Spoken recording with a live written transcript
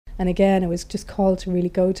And again, I was just called to really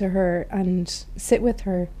go to her and sit with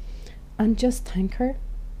her and just thank her.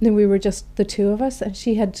 Then we were just the two of us, and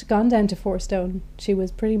she had gone down to 4 stone. She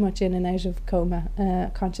was pretty much in and out of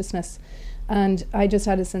coma consciousness, and I just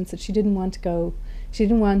had a sense that she didn't want to go. She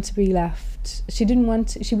didn't want to be left. She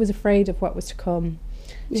was afraid of what was to come.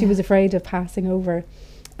 She was afraid of passing over.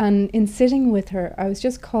 And in sitting with her, I was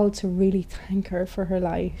just called to really thank her for her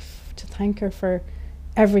life, to thank her for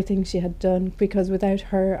everything she had done, because without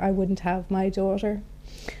her I wouldn't have my daughter,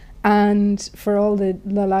 and for all the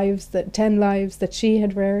 10 lives that she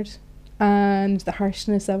had reared, and the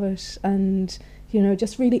harshness of it, and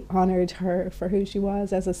just really honoured her for who she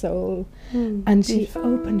was as a soul. And she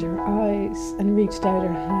opened her eyes and reached out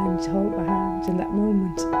her hand to hold my hand in that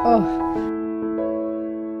moment.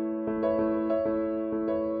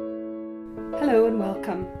 Hello and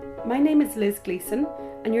welcome. My name is Liz Gleeson,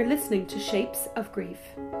 and you're listening to Shapes of Grief.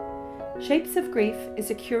 Shapes of Grief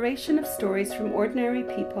is a curation of stories from ordinary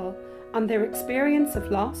people on their experience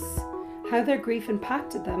of loss, how their grief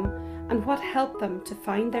impacted them, and what helped them to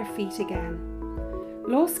find their feet again.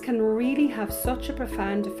 Loss can really have such a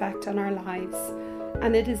profound effect on our lives,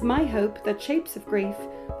 and it is my hope that Shapes of Grief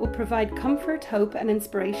will provide comfort, hope, and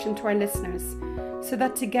inspiration to our listeners, so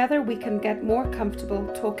that together we can get more comfortable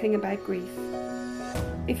talking about grief.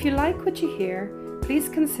 If you like what you hear, please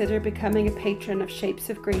consider becoming a patron of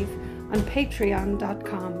Shapes of Grief on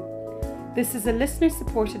patreon.com. This is a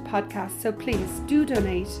listener-supported podcast, so please do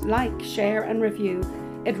donate, like, share and review.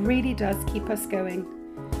 It really does keep us going.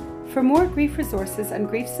 For more grief resources and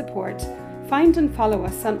grief support, find and follow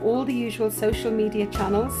us on all the usual social media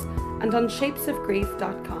channels and on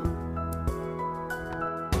shapesofgrief.com.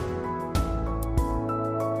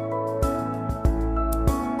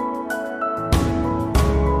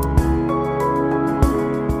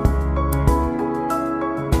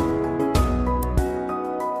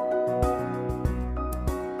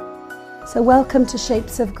 So welcome to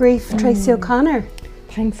Shapes of Grief, Tracy O'Connor.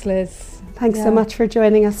 Thanks, Liz. Thanks so much for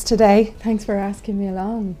joining us today. Thanks for asking me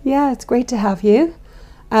along. Yeah, it's great to have you.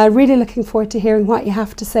 Really looking forward to hearing what you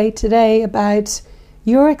have to say today about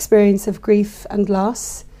your experience of grief and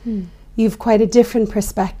loss. You've quite a different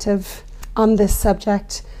perspective on this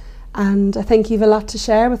subject, and I think you've a lot to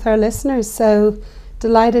share with our listeners. So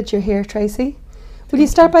delighted you're here, Tracy. Will you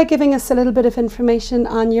start by giving us a little bit of information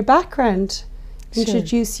on your background?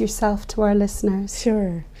 Introduce yourself to our listeners.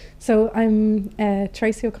 Sure. So I'm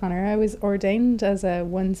Tracy O'Connor. I was ordained as a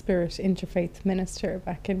One Spirit Interfaith Minister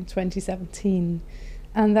back in 2017.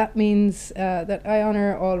 And that means that I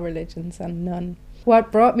honour all religions and none.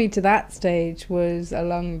 What brought me to that stage was a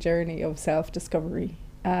long journey of self-discovery.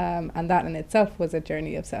 And that in itself was a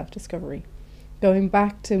journey of self-discovery. Going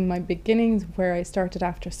back to my beginnings, where I started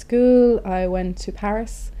after school, I went to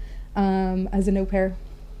Paris as an au pair.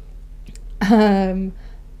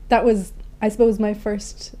 That was, I suppose, my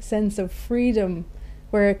first sense of freedom,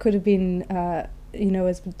 where it could have been,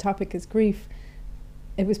 as the topic is grief.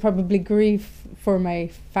 It was probably grief for my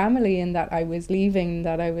family in that I was leaving,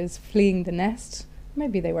 that I was fleeing the nest.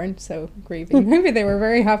 Maybe they weren't so grieving. Maybe they were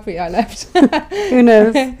very happy I left. Who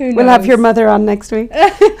knows? We'll have your mother on next week.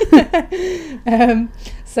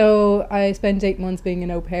 So I spent 8 months being an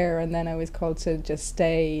au pair, and then I was called to just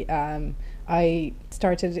stay. I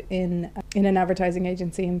started in an advertising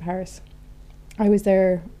agency in Paris. I was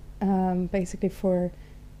there basically for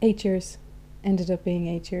 8 years, ended up being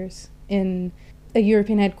 8 years, in a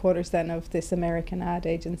European headquarters then of this American ad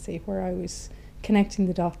agency, where I was connecting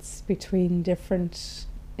the dots between different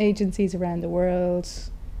agencies around the world,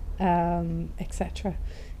 etc.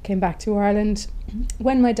 Came back to Ireland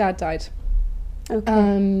when my dad died. Okay.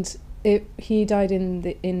 And he died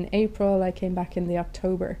in April. I came back in the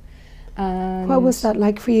October. And what was that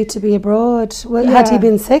like for you to be abroad? Had he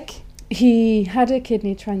been sick? He had a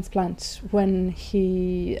kidney transplant when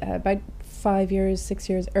he about 6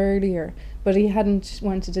 years earlier, but he hadn't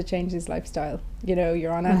wanted to change his lifestyle.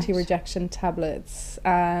 You're on anti-rejection tablets,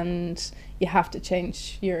 and you have to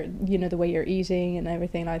change your the way you're eating and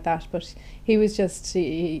everything like that. But he was just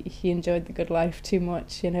he enjoyed the good life too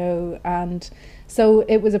much, and so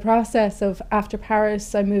it was a process of, after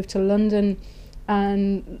Paris I moved to London.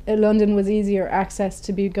 And London was easier access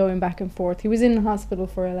to be going back and forth. He was in the hospital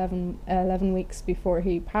for 11 weeks before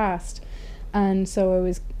he passed. And so I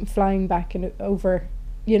was flying back and over,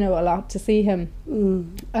 a lot to see him.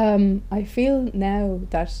 I feel now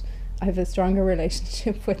that I have a stronger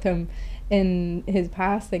relationship with him in his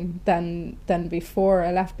passing than before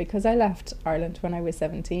I left, because I left Ireland when I was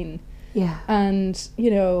 17. Yeah. And,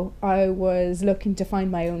 I was looking to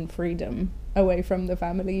find my own freedom. away from the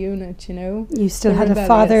family unit, you know. You still The had a rebellious.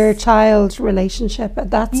 father-child relationship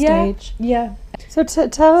at that stage. Yeah. So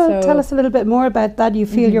tell us a little bit more about that. You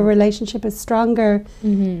feel your relationship is stronger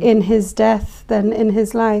in his death than in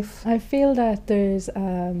his life. I feel that there's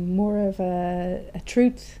more of a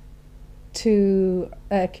truth to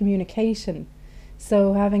communication.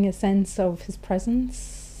 So having a sense of his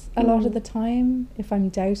presence a lot of the time, if I'm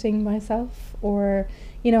doubting myself, or,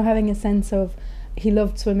 you know, having a sense of, he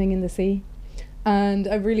loved swimming in the sea. And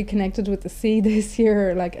I've really connected with the sea this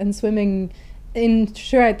year, like, and swimming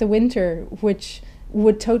throughout the winter, which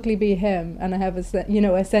would totally be him. And I have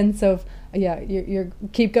a sense of, you're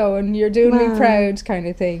keep going, you're doing me proud, kind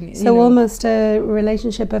of thing. So almost a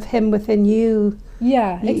relationship of him within you.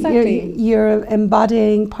 Yeah, exactly. You're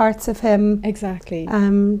embodying parts of him. Exactly.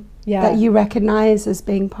 That you recognise as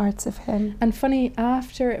being parts of him. And funny,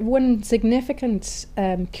 after one significant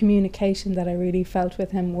communication that I really felt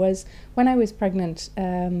with him was when I was pregnant,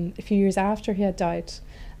 a few years after he had died,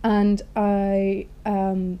 and I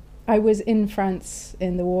was in France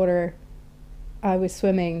in the water. I was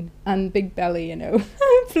swimming, and big belly, you know,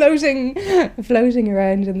 floating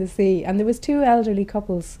around in the sea. And there was two elderly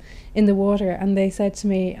couples in the water, and they said to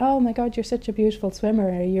me, "Oh my God, you're such a beautiful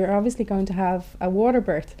swimmer. You're obviously going to have a water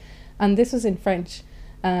birth." And this was in French.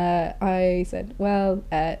 I said, "Well,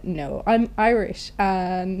 no, I'm Irish,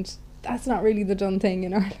 and that's not really the done thing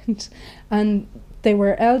in Ireland." And they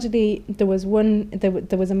were elderly. There was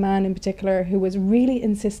a man in particular who was really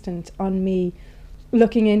insistent on me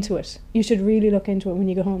looking into it. You should really look into it when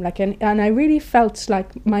you go home. And I really felt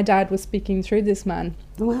like my dad was speaking through this man.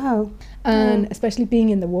 Wow. And especially being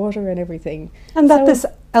in the water and everything. And that this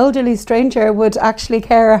elderly stranger would actually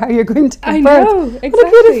care how you're going to give birth. I know, exactly. What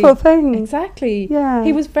a beautiful thing. Exactly. Yeah.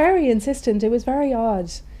 He was very insistent. It was very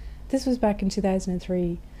odd. This was back in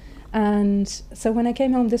 2003. And so when I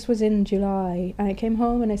came home, this was in July, and I came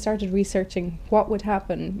home and I started researching what would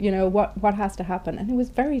happen, you know, what has to happen. And it was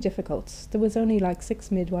very difficult. There was only like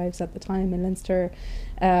 6 midwives at the time in Leinster,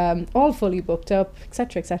 all fully booked up,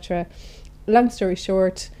 etc., etc. Long story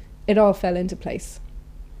short, it all fell into place.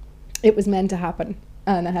 It was meant to happen,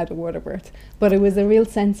 and I had a water birth. But it was a real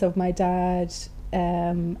sense of my dad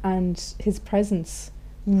and his presence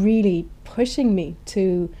really pushing me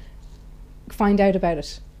to find out about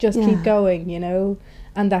it. Just keep going, you know,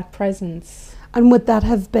 and that presence. And would that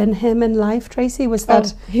have been him in life, Tracy? Was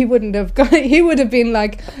that... he wouldn't have he would have been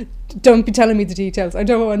like, "Don't be telling me the details. I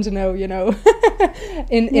don't want to know," you know.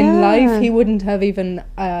 In life, he wouldn't have even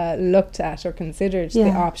looked at or considered the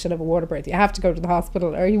option of a water birth. You have to go to the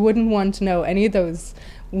hospital, or he wouldn't want to know any of those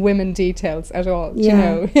women details at all. You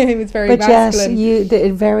know, he was very masculine. But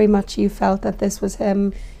yes, very much you felt that this was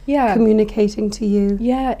him communicating to you.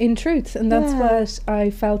 Yeah, in truth. And that's what I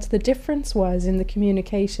felt the difference was in the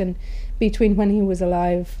communication between when he was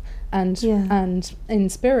alive and in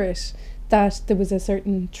spirit, that there was a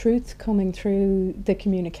certain truth coming through the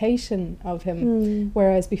communication of him.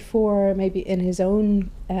 Whereas before, maybe in his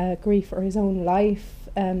own grief or his own life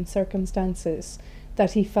circumstances,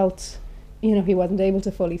 that he felt, you know, he wasn't able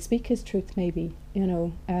to fully speak his truth, maybe, you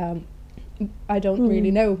know. I don't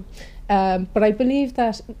really know. But I believe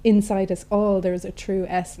that inside us all there is a true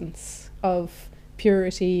essence of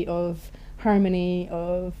purity, of harmony,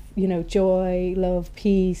 of, you know, joy, love,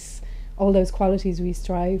 peace, all those qualities we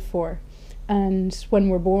strive for. And when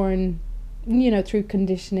we're born, you know, through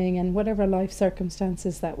conditioning and whatever life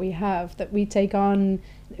circumstances that we have, that we take on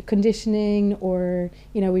conditioning, or,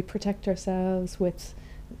 you know, we protect ourselves with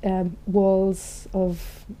walls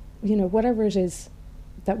of, you know, whatever it is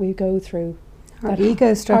that we go through. Our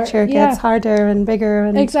ego structure gets harder and bigger,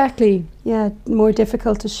 and more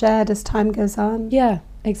difficult to shed as time goes on. Yeah,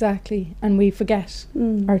 exactly. And we forget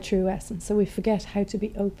our true essence. So we forget how to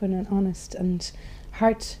be open and honest and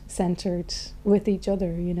heart-centered with each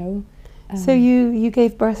other, you know. So you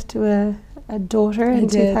gave birth to a daughter in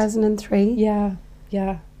 2003. Yeah.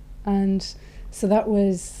 And so that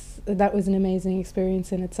was an amazing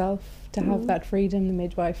experience in itself, to have that freedom, the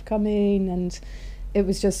midwife coming, and it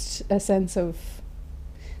was just a sense of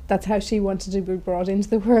that's how she wanted to be brought into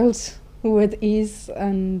the world, with ease.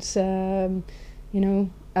 And you know,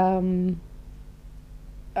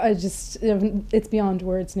 I just, it's beyond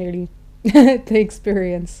words nearly, the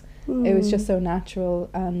experience. It was just so natural,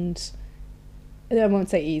 and I won't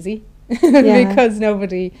say easy, because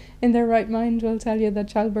nobody in their right mind will tell you that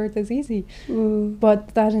childbirth is easy.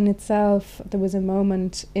 But that in itself, there was a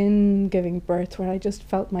moment in giving birth where I just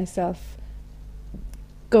felt myself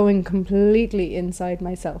going completely inside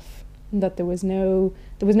myself, and that there was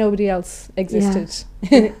nobody else existed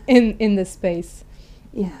in this space.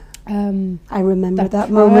 I remember that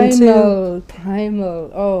moment too.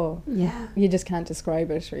 Primal. Oh, yeah. You just can't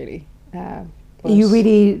describe it really. You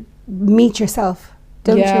really meet yourself,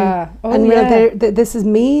 don't you? Oh, and yeah. This is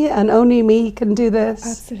me, and only me can do this.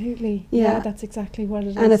 Absolutely. Yeah, that's exactly what it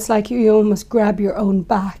is. And it's like you almost grab your own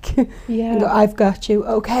back. Yeah. And go, I've got you.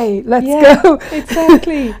 Okay, let's go.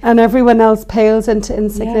 Exactly. And everyone else pales into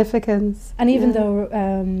insignificance. Yeah. And even though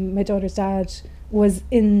my daughter's dad was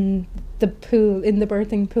in the pool, in the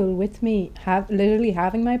birthing pool with me, literally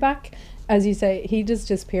having my back, as you say, he just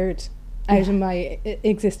disappeared out of my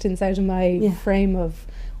existence, out of my frame of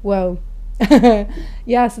woe. So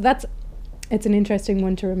it's an interesting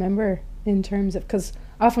one to remember in terms of, because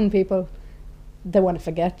often people, they want to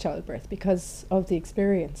forget childbirth because of the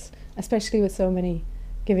experience, especially with so many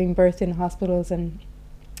giving birth in hospitals. And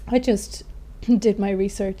I just did my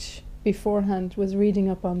research beforehand, was reading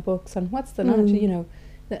up on books on what's the knowledge,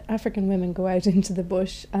 that African women go out into the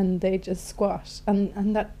bush and they just squat,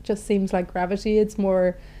 and that just seems like gravity. It's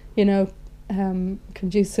more,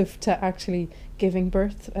 conducive to actually giving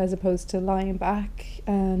birth as opposed to lying back.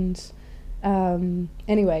 And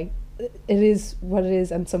anyway, it is what it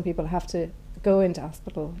is, and some people have to go into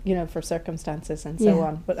hospital, for circumstances and so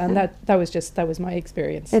on. But that was my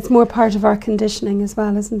experience. It's more part of our conditioning as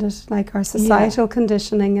well, isn't it? Like our societal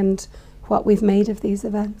conditioning and what we've made of these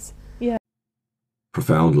events. Yeah.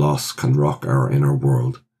 Profound loss can rock our inner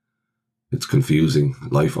world. It's confusing,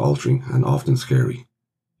 life-altering, and often scary.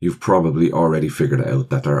 You've probably already figured out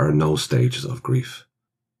that there are no stages of grief.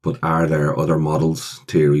 But are there other models,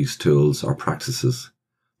 theories, tools, or practices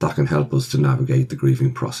that can help us to navigate the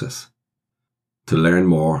grieving process? To learn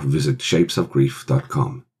more, visit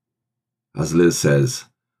shapesofgrief.com. As Liz says,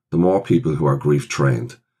 the more people who are grief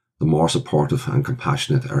trained, the more supportive and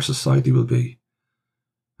compassionate our society will be.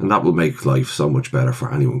 And that will make life so much better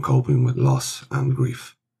for anyone coping with loss and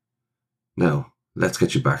grief. Now, let's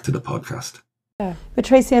get you back to the podcast. Yeah. But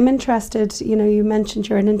Tracy, I'm interested, you mentioned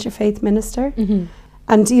you're an interfaith minister. Mm-hmm.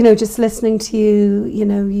 And, just listening to you,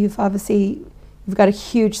 you've got a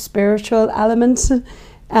huge spiritual element.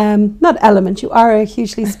 Not element, you are a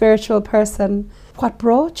hugely spiritual person. What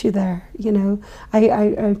brought you there?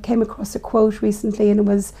 I came across a quote recently, and it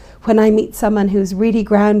was, when I meet someone who's really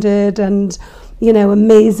grounded and,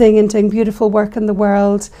 amazing and doing beautiful work in the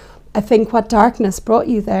world, I think, what darkness brought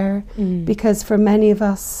you there? Because for many of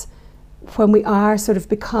us, when we are sort of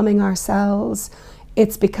becoming ourselves,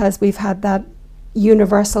 it's because we've had that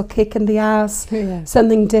universal kick in the ass.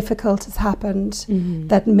 Something difficult has happened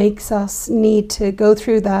that makes us need to go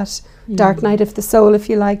through that dark night of the soul, if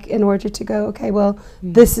you like, in order to go, okay, well,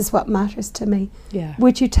 this is what matters to me.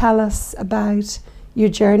 Would you tell us about your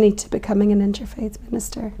journey to becoming an interfaith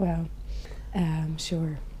minister? Well,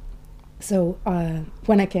 sure. So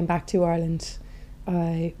when I came back to Ireland,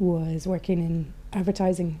 I was working in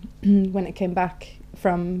advertising when I came back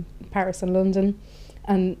from Paris and London.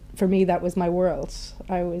 And for me, that was my world.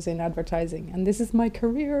 I was in advertising, and this is my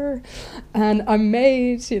career, and I'm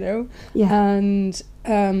made, And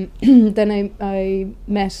then I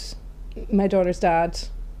met my daughter's dad,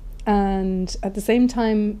 and at the same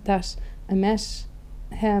time that I met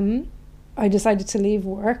him, I decided to leave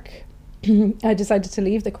work. I decided to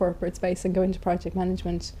leave the corporate space and go into project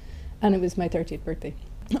management, and it was my 30th birthday,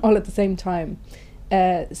 all at the same time.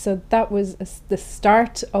 So that was the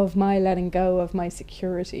start of my letting go of my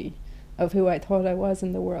security, of who I thought I was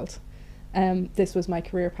in the world. This was my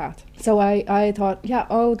career path. So I thought,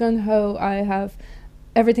 all gung-ho, I have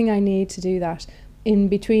everything I need to do that. In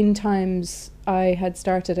between times, I had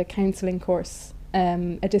started a counselling course,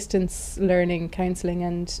 a distance learning counselling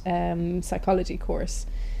and psychology course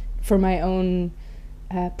for my own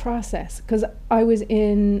process, because I was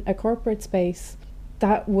in a corporate space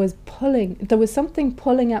that was there was something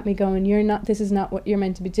pulling at me going, this is not what you're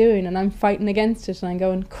meant to be doing, and I'm fighting against it, and I'm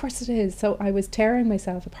going, of course it is. So I was tearing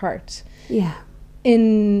myself apart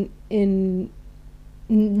in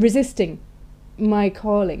resisting my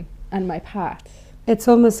calling and my path. It's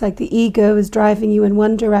almost like the ego is driving you in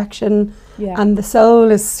one direction and the soul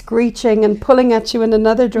is screeching and pulling at you in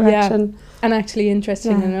another direction. And actually,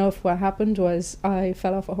 interesting enough, what happened was I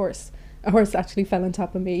fell off a horse. A horse actually fell on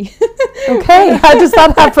top of me. Okay, how does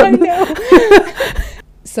that happen?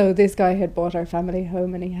 So this guy had bought our family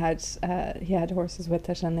home, and he had horses with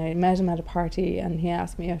it, and I met him at a party, and he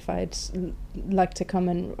asked me if I'd like to come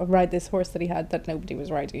and ride this horse that he had that nobody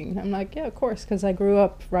was riding. And I'm like, yeah, of course, because I grew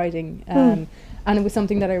up riding, and it was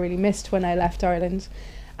something that I really missed when I left Ireland.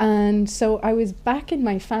 And so I was back in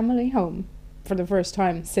my family home for the first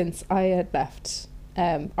time since I had left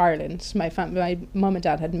Ireland. My mum and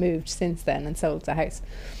dad had moved since then and sold the house,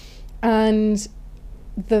 and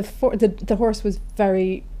the horse was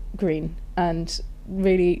very green and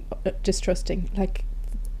really distrusting. Like,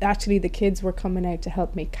 actually the kids were coming out to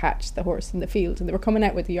help me catch the horse in the field, and they were coming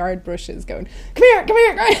out with the yard brushes going, come here, come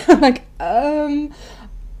here. I'm like,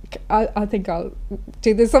 I think I'll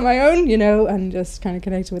do this on my own, you know, and just kind of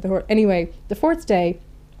connected with the horse. Anyway, the fourth day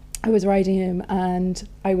I was riding him, and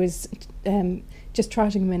I was just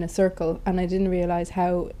trotting him in a circle, and I didn't realise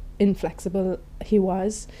how inflexible he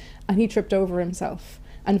was, and he tripped over himself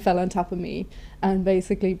and fell on top of me and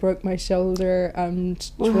basically broke my shoulder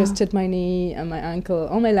and twisted my knee and my ankle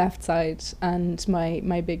on my left side and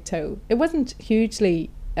my big toe. It wasn't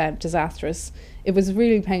hugely disastrous. It was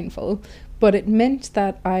really painful, but it meant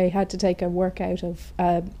that I had to take a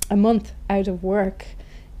month out of work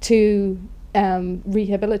to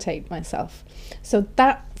rehabilitate myself. So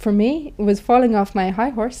that, for me, was falling off my high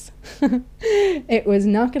horse. It was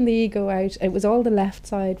knocking the ego out. It was all the left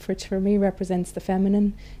side, which for me represents the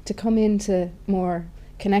feminine, to come into more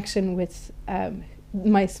connection with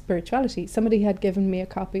my spirituality. Somebody had given me a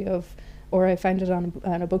copy of, or I found it on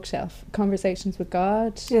a bookshelf, Conversations with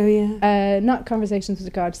God. Oh, yeah. Not Conversations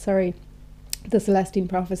with God, sorry, The Celestine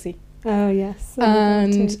Prophecy. Oh, yes.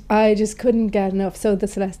 And I just couldn't get enough. So the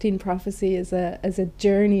Celestine Prophecy is a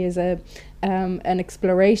journey, is an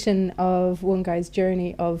exploration of one guy's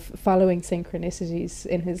journey of following synchronicities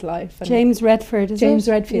in his life. And James Redfield, James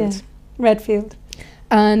Redfield. Yeah. Redfield.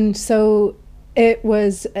 And so it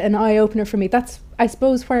was an eye-opener for me. That's, I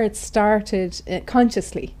suppose, where it started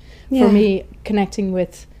consciously for me, connecting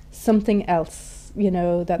with something else, you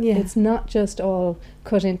know, that it's not just all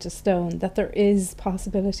cut into stone, that there is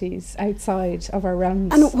possibilities outside of our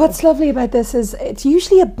realms. And what's lovely about this is it's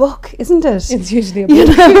usually a book, isn't it? It's usually a book.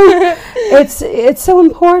 You know, it's so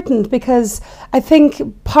important, because I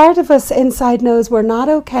think part of us inside knows we're not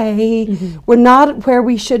okay, we're not where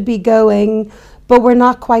we should be going, but we're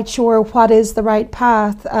not quite sure what is the right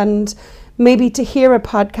path. And maybe to hear a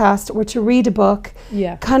podcast or to read a book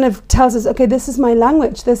kind of tells us, okay, this is my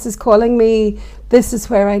language, this is calling me, this is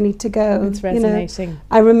where I need to go. It's resonating. You know?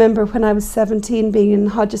 I remember when I was 17 being in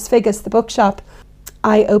Hodges Figgis, the bookshop,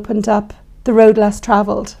 I opened up The Road Less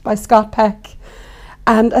Travelled by Scott Peck.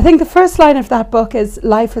 And I think the first line of that book is,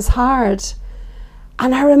 life is hard.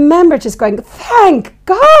 And I remember just going, thank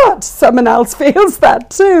God someone else feels that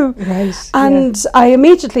too. Right. And I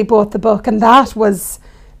immediately bought the book, and that was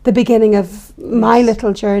the beginning of my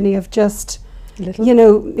little journey of just, you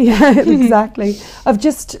know, exactly, of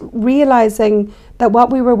just realising that what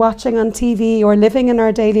we were watching on TV or living in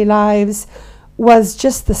our daily lives was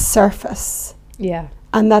just the surface. Yeah.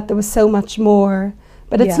 And that there was so much more.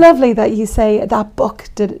 But it's lovely that you say that book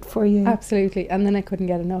did it for you. Absolutely. And then I couldn't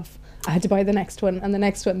get enough. I had to buy the next one and the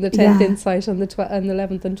next one, the 10th Insight and the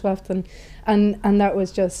 11th and 12th. And that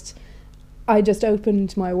was just, I just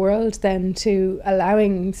opened my world then to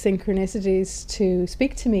allowing synchronicities to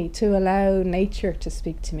speak to me, to allow nature to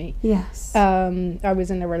speak to me. Yes. I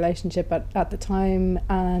was in a relationship at the time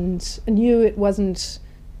and knew it wasn't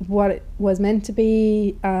what it was meant to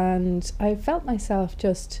be, and I felt myself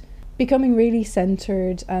just becoming really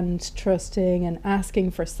centered and trusting and asking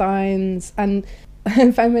for signs, and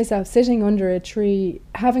I found myself sitting under a tree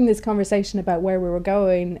having this conversation about where we were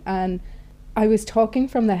going, and I was talking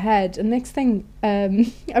from the head, and next thing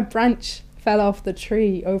a branch fell off the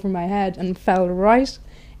tree over my head and fell right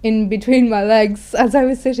in between my legs as I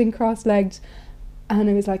was sitting cross-legged, and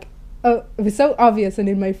it was like, oh, it was so obvious and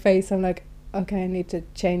in my face. I'm like, okay, I need to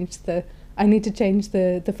change the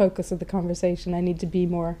focus of the conversation. I need to be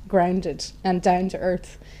more grounded and down to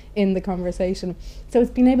earth in the conversation. So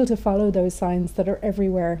it's being able to follow those signs that are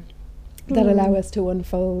everywhere that allow us to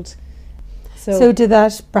unfold. So did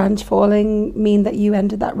that branch falling mean that you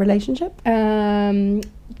ended that relationship? Not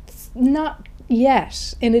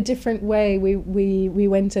yet. In a different way. We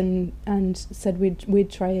went and said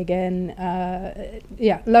we'd try again.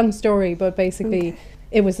 Long story, but basically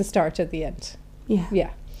it was the start at the end. Yeah.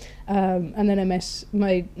 And then I met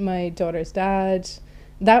my daughter's dad.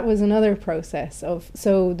 That was another process of,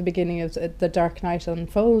 so the beginning of the dark night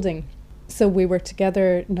unfolding. So we were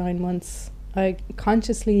together 9 months. I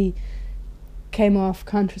consciously came off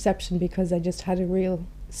contraception because I just had a real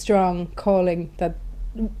strong calling that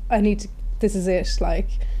this is it, like,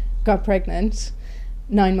 got pregnant,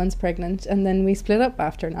 9 months pregnant, and then we split up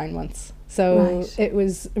after 9 months. So it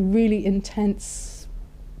was a really intense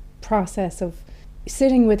process of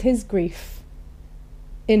sitting with his grief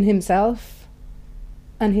in himself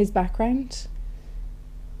and his background,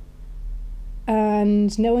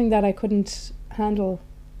 and knowing that I couldn't handle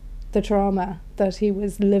the trauma that he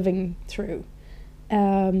was living through.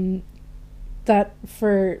 That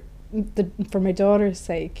for for my daughter's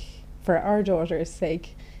sake, for our daughter's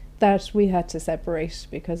sake, that we had to separate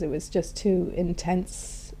because it was just too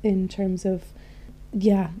intense in terms of,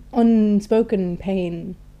 unspoken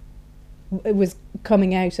pain. It was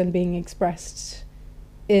coming out and being expressed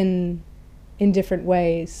in different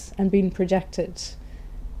ways and being projected.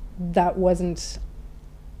 That wasn't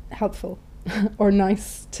helpful or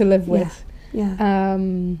nice to live with. Yeah.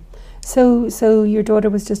 So your daughter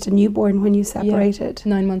was just a newborn when you separated?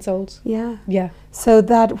 9 months old. Yeah. Yeah. So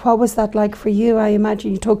what was that like for you? I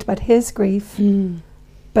imagine you talked about his grief,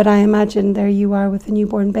 but I imagine there you are with a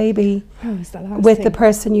newborn baby, with the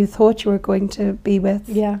person you thought you were going to be with.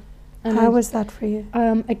 Yeah. And how was that for you?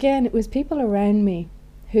 Again, it was people around me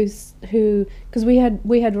because we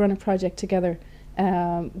had run a project together,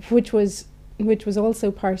 which was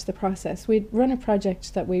also part of the process. We'd run a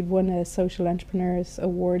project that we'd won a Social Entrepreneurs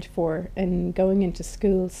Award for, and going into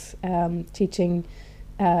schools, teaching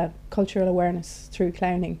cultural awareness through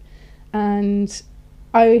clowning. And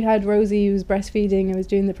I had Rosie, who was breastfeeding, I was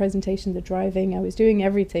doing the presentation, the driving, I was doing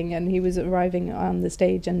everything, and he was arriving on the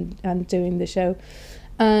stage and doing the show.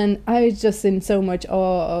 And I was just in so much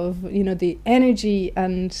awe of, the energy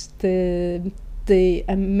and the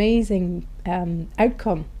amazing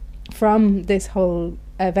outcome from this whole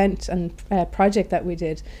event and project that we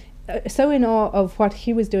did. So in awe of what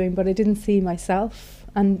he was doing, but I didn't see myself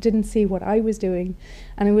and didn't see what I was doing.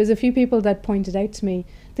 And it was a few people that pointed out to me,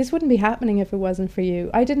 this wouldn't be happening if it wasn't for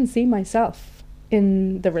you. I didn't see myself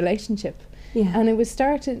in the relationship. Yeah. And it was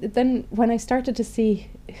then when I started to see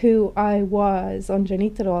who I was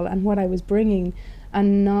underneath it all and what I was bringing,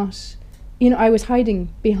 and not, I was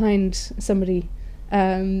hiding behind somebody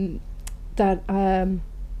that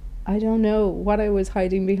I don't know what I was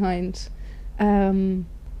hiding behind. A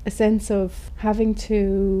sense of having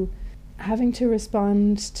to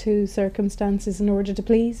respond to circumstances in order to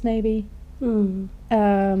please, maybe.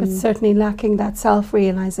 But certainly lacking that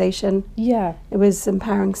self-realization. Yeah. It was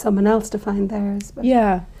empowering someone else to find theirs. But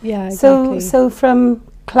yeah, exactly. So from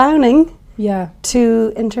clowning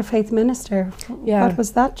to interfaith minister, what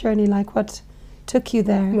was that journey like? What took you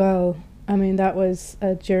there? Well, I mean, that was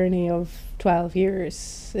a journey of 12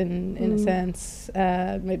 years in a sense.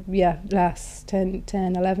 Last 10,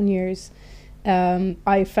 11 years.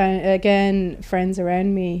 I found, again, friends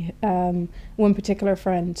around me. One particular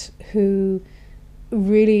friend who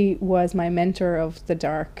really was my mentor of the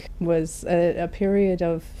dark, was a period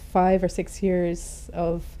of 5 or 6 years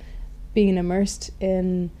of being immersed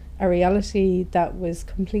in a reality that was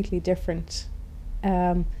completely different.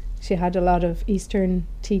 She had a lot of Eastern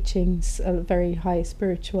teachings, a very high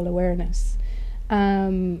spiritual awareness.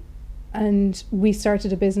 And we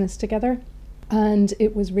started a business together. And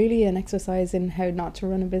it was really an exercise in how not to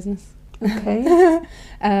run a business. Okay.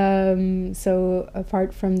 So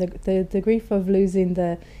apart from the grief of losing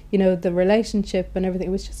the relationship and everything,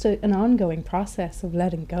 it was just an ongoing process of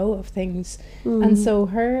letting go of things. And so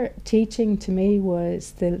her teaching to me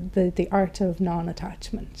was the art of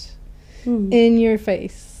non-attachment. In your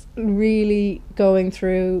face, really going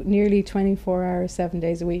through nearly 24 hours, 7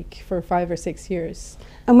 days a week for 5 or 6 years.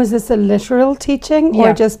 And was this a literal teaching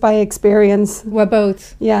or just by experience? Well,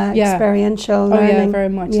 both. Yeah, experiential learning. Oh yeah, very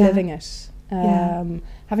much living it.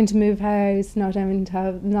 Having to move house, not having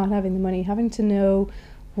the money, having to know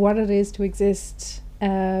what it is to exist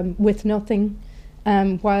with nothing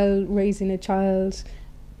while raising a child.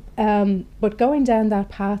 But going down that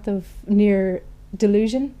path of near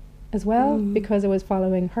delusion as well, because I was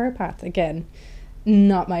following her path again,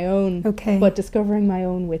 not my own, but discovering my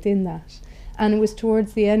own within that. And it was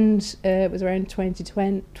towards the end, it was around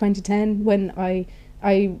 2010, when I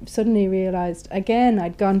suddenly realised, again,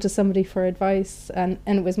 I'd gone to somebody for advice, and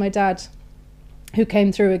it was my dad who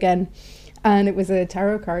came through again, and it was a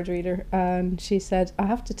tarot card reader, and she said, I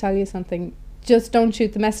have to tell you something, just don't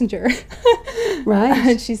shoot the messenger. Right.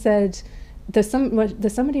 And she said, there's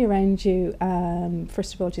somebody around you,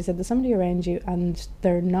 first of all, she said, there's somebody around you, and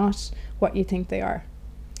they're not what you think they are.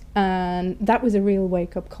 And that was a real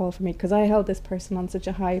wake-up call for me, because I held this person on such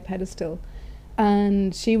a high pedestal,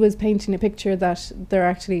 and she was painting a picture that they're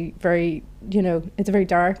actually very, it's a very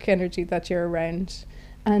dark energy that you're around,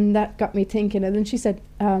 and that got me thinking. And then she said,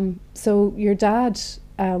 so your dad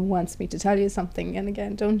wants me to tell you something, and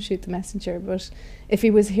again, don't shoot the messenger, but if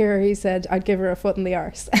he was here, he said I'd give her a foot in the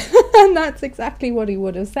arse. And that's exactly what he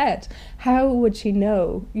would have said. How would she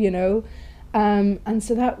know, and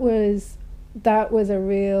so that was a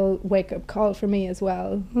real wake-up call for me as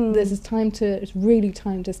well. This is it's really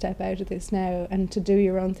time to step out of this now and to do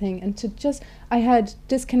your own thing, and to just, I had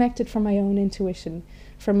disconnected from my own intuition,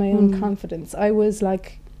 from my own confidence. I was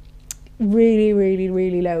like really, really,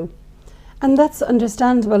 really low And that's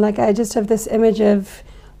understandable. Like, I just have this image of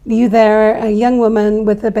you there, a young woman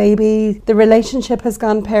with a baby. The relationship has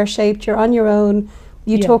gone pear-shaped. You're on your own.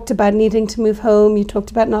 You talked about needing to move home. You talked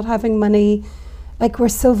about not having money. Like, we're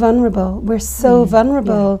so vulnerable. We're so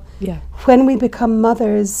vulnerable. Yeah. When we become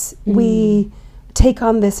mothers, we take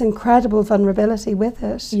on this incredible vulnerability with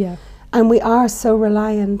it. Yeah. And we are so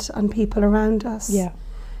reliant on people around us. Yeah.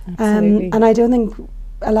 Absolutely. And I don't think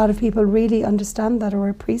a lot of people really understand that or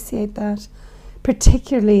appreciate that,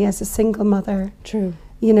 particularly as a single mother. True.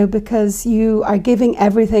 You know, because you are giving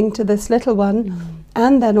everything to this little one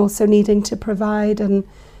and then also needing to provide. And,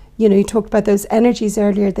 you know, you talked about those energies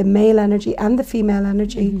earlier, the male energy and the female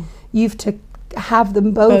energy. You've to have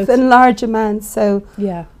them both in large amounts. So,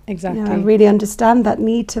 yeah, exactly. You know, I really understand that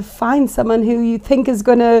need to find someone who you think is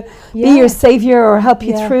going to be your savior or help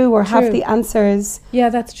you through or have the answers. Yeah,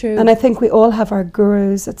 that's true. And I think we all have our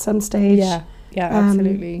gurus at some stage. Yeah. Yeah,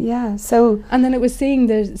 absolutely. Yeah. So, and then it was seeing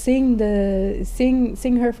her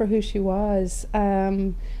for who she was.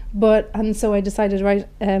 And so I decided, right,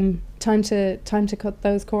 time to cut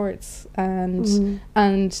those cords,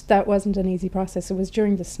 and that wasn't an easy process. It was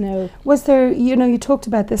during the snow. Was there, you know, you talked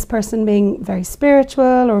about this person being very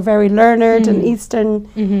spiritual or very learned in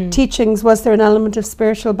Eastern teachings. Was there an element of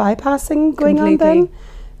spiritual bypassing going on then?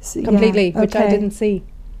 Completely, which I didn't see.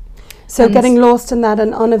 So getting lost in that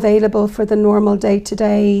and unavailable for the normal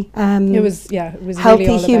day-to-day it was healthy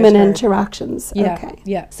really all human about her. interactions.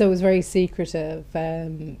 Yeah. So it was very secretive.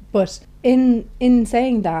 But in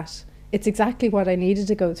saying that, it's exactly what I needed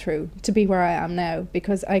to go through to be where I am now,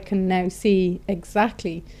 because I can now see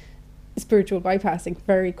exactly spiritual bypassing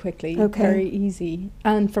very quickly, very easy,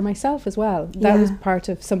 and for myself as well. That was part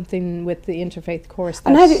of something with the interfaith course.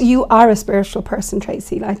 And you are a spiritual person,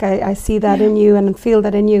 Tracy. Like, I see that in you and feel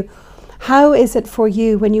that in you. How is it for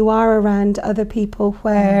you when you are around other people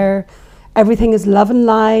where everything is love and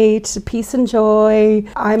light, peace and joy?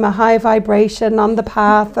 I'm a high vibration on the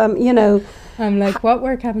path. You know, I'm like, what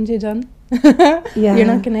work haven't you done? You're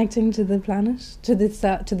not connecting to the planet, to the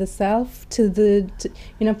self, you're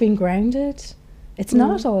not being grounded. It's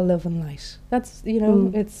not all love and light. That's, you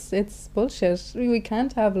know, it's bullshit. We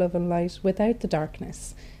can't have love and light without the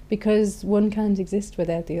darkness, because one can't exist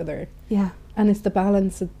without the other. Yeah. And it's the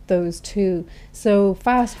balance of those two. So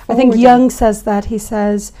fast forward. I think Jung says that. He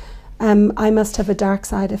says, I must have a dark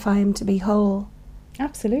side if I am to be whole.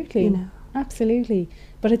 Absolutely. You know. Absolutely.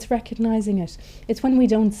 But it's recognizing it. It's when we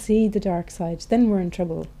don't see the dark side, then we're in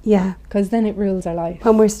trouble. Yeah. Because then it rules our life.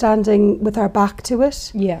 When we're standing with our back to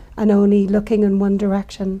it. Yeah. And only looking in one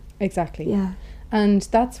direction. Exactly. Yeah. And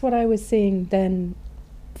that's what I was seeing then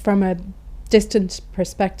from a distant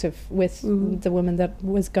perspective with the woman that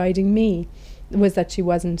was guiding me, was that she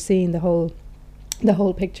wasn't seeing the whole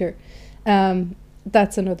picture.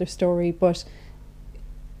 That's another story, but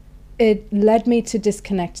it led me to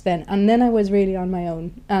disconnect then, and then I was really on my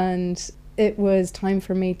own, and it was time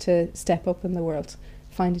for me to step up in the world,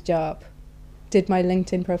 find a job, did my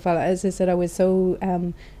LinkedIn profile. As I said, I was so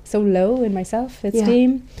low in my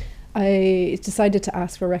self-esteem. I decided to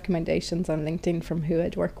ask for recommendations on LinkedIn from who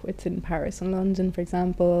I'd worked with in Paris and London, for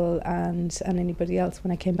example, and anybody else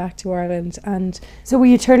when I came back to Ireland. And so were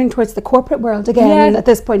you turning towards the corporate world again at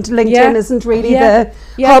this point? LinkedIn isn't really the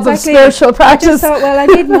hub of spiritual practice. I just thought, well, I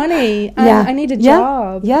need money and I need a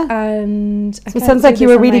job. And so it sounds like you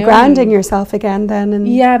were really grounding yourself again then. And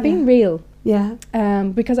being real. Yeah.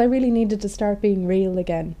 Because I really needed to start being real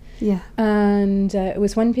again. Yeah. And it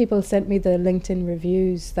was when people sent me the LinkedIn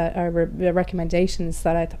reviews that are recommendations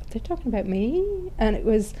that I thought, they're talking about me. And it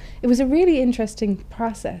was a really interesting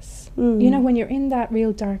process. You know, when you're in that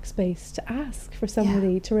real dark space, to ask for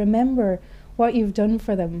somebody to remember what you've done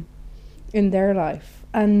for them in their life.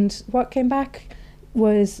 And what came back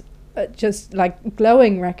was just like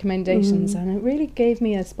glowing recommendations, and it really gave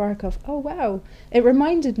me a spark of, oh wow, it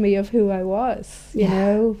reminded me of who I was, you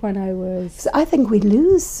know, when I was. So I think we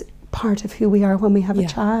lose part of who we are when we have a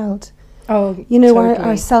child. Oh, you know,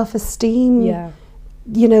 our self-esteem,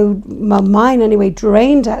 you know, mine anyway,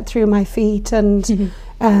 drained out through my feet, and you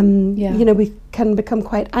know, we can become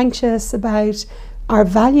quite anxious about our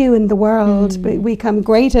value in the world. But we become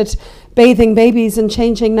great at bathing babies and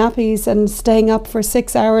changing nappies and staying up for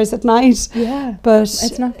 6 hours at night. Yeah, but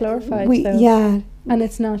it's not glorified. And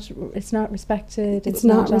it's not respected. It's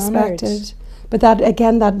not respected. But that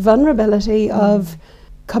again, that vulnerability of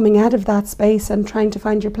coming out of that space and trying to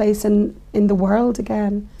find your place in the world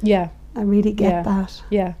again. I really get that.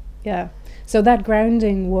 So that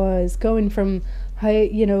grounding was going from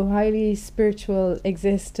highly spiritual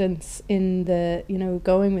existence in the,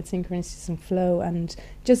 going with synchronicities and flow, and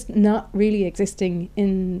just not really existing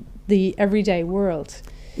in the everyday world.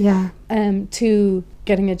 Yeah. To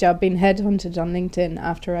getting a job, being headhunted on LinkedIn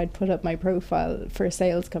after I'd put up my profile for a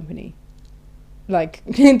sales company. Like,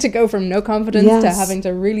 to go from no confidence to having to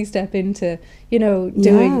really step into,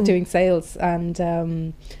 doing sales. And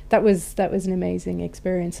that was an amazing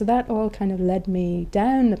experience. So that all kind of led me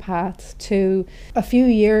down the path to a few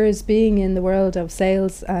years being in the world of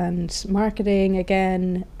sales and marketing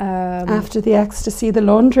again. After the ecstasy, the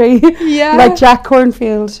laundry. Yeah. Like Jack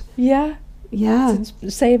Cornfield. Yeah. Yeah.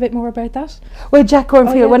 Say a bit more about that. Well, Jack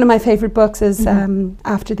Cornfield, one of my favourite books is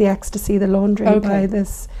After the Ecstasy, the Laundry by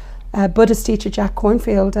this Buddhist teacher, Jack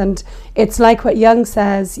Cornfield. And it's like what Jung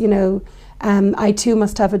says, I too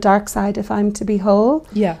must have a dark side if I'm to be whole.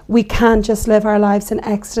 Yeah. We can't just live our lives in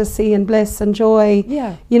ecstasy and bliss and joy.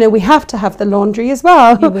 Yeah. We have to have the laundry as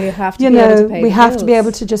well. Yeah, we have to be able to pay we the have to be bills.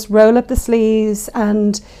 able to just roll up the sleeves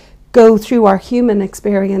and go through our human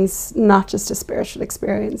experience, not just a spiritual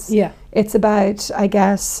experience. Yeah. It's about, I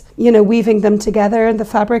guess, weaving them together in the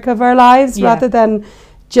fabric of our lives rather than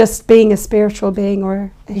just being a spiritual being or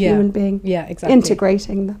a human being. Yeah, exactly.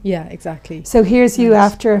 Integrating them. Yeah, exactly. So here's you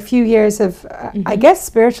after a few years of, I guess,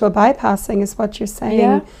 spiritual bypassing is what you're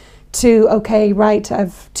saying. To, okay, right,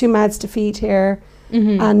 I've two mouths to feed here.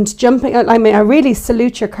 And jumping, I mean, I really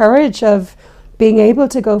salute your courage of being able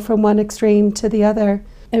to go from one extreme to the other.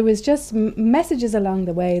 It was just messages along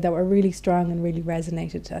the way that were really strong and really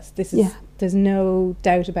resonated to us. There's no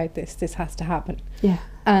doubt about this. This has to happen. Yeah.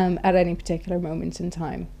 At any particular moment in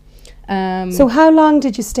time. So how long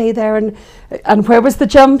did you stay there, and where was the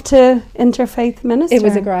jump to interfaith minister? It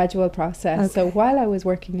was a gradual process. Okay. So while I was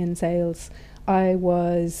working in sales, I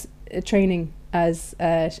was training as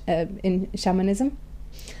in shamanism.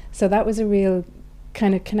 So that was a real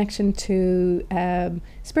kind of connection to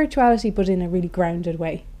spirituality, but in a really grounded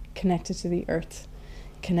way, connected to the earth,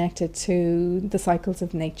 connected to the cycles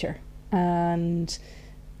of nature, and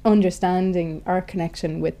understanding our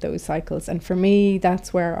connection with those cycles. And for me,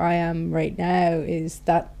 that's where I am right now, is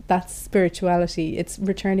that's spirituality. It's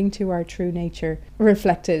returning to our true nature,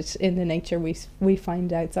 reflected in the nature we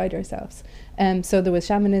find outside ourselves. So there was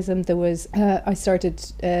shamanism, there was I started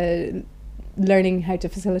learning how to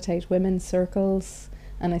facilitate women's circles,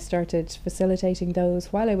 and I started facilitating those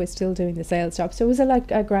while I was still doing the sales job. So it was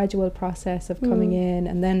a gradual process of coming in,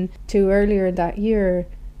 and then to earlier that year,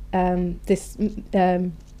 this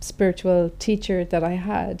spiritual teacher that I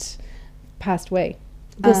had passed away.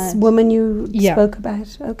 This woman you spoke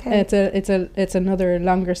about, okay. It's another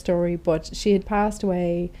longer story, but she had passed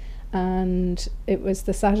away, and it was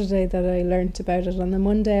the Saturday that I learnt about it. On the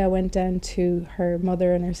Monday I went down to her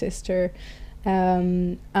mother and her sister,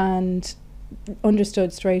 and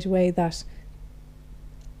understood straight away that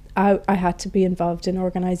I had to be involved in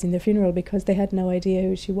organising the funeral, because they had no idea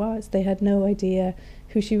who she was. They had no idea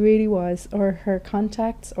who she really was, or her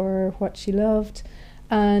contacts, or what she loved,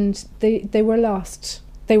 and they were lost.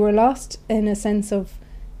 They were lost in a sense of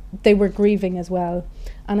they were grieving as well,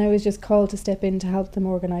 and I was just called to step in to help them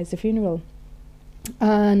organise the funeral.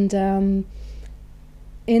 And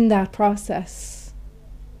in that process,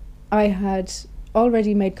 I had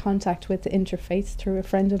already made contact with the interfaith through a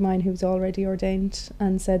friend of mine who was already ordained,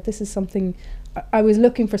 and said this is something, I was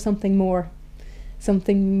looking for something more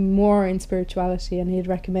in spirituality, and he'd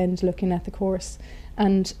recommend looking at the course.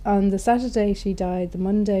 And on the Saturday she died, the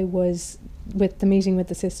Monday was with the meeting with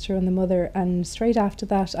the sister and the mother, and straight after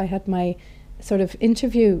that I had my sort of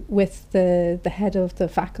interview with the head of the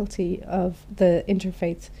faculty of the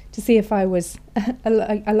interfaith to see if I was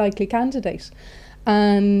a likely candidate.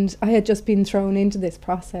 And I had just been thrown into this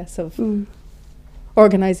process of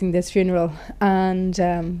organising this funeral, and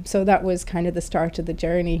so that was kind of the start of the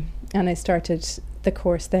journey. And I started the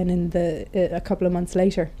course then in a couple of months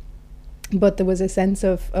later. But there was a sense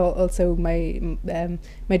of also my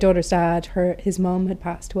daughter's dad, his mum had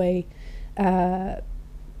passed away a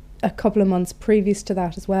couple of months previous to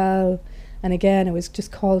that as well. And again, I was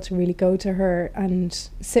just called to really go to her and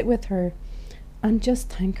sit with her and just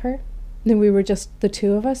thank her. And we were just the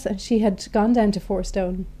two of us, and she had gone down to 4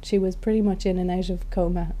 stone. She was pretty much in and out of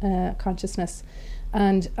coma consciousness,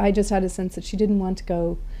 and I just had a sense that she didn't want to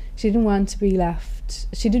go. She didn't want to be left.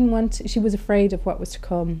 She was afraid of what was to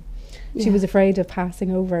come. She was afraid of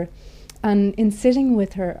passing over. And in sitting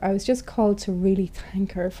with her, I was just called to really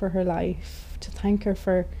thank her for her life, to thank her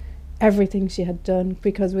for everything she had done,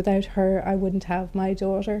 because without her I wouldn't have my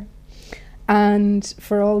daughter. And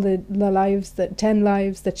for all the 10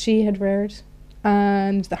 lives that she had reared,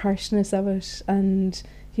 and the harshness of it, and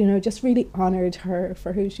you know, just really honoured her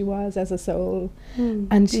for who she was as a soul.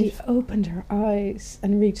 And she opened her eyes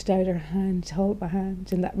and reached out her hand to hold my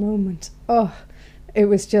hand in that moment. Oh, it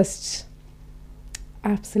was just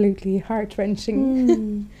absolutely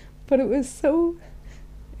heart-wrenching. But it was so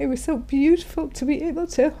beautiful to be able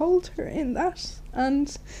to hold her in that.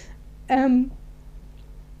 And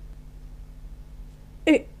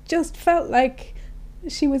it just felt like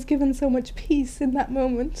she was given so much peace in that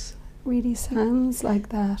moment. Really sounds like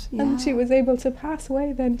that. Yeah. And she was able to pass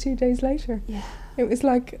away then 2 days later. Yeah. It was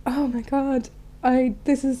like, oh my God,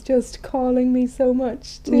 this is just calling me so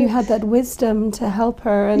much. You had that wisdom to help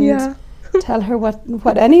her and yeah. tell her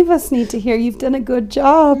what any of us need to hear. You've done a good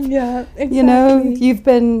job. Yeah, exactly. You know,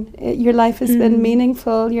 your life has been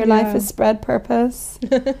meaningful. Your life has spread purpose.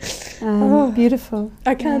 Beautiful.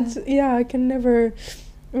 I can never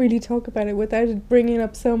really talk about it without it bringing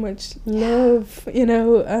up so much love, you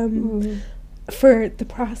know, for the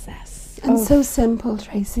process. And so simple,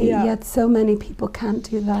 Tracy, yet so many people can't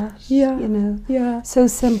do that. Yeah. You know. Yeah. So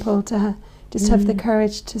simple to just have the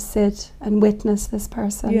courage to sit and witness this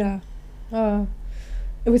person. Yeah.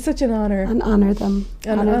 It was such an honour. And honour them.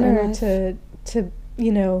 An honour to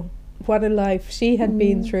you know, what a life she had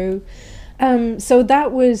been through. So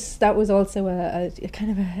that was also a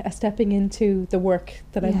kind of a stepping into the work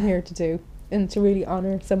that I'm here to do, and to really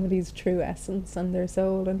honour somebody's true essence and their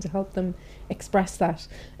soul, and to help them express that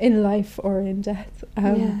in life or in death.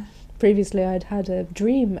 Previously I'd had a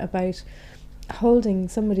dream about holding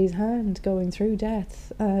somebody's hand going through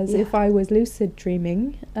death, as if I was lucid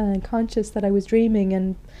dreaming, conscious that I was dreaming,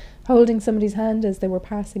 and holding somebody's hand as they were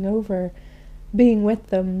passing over, being with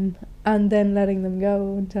them, and then letting them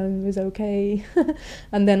go and telling them it was okay.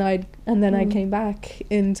 and then I came back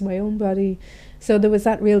into my own body. So there was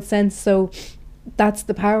that real sense. So that's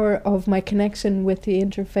the power of my connection with the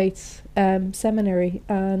Interfaith Seminary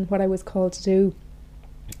and what I was called to do.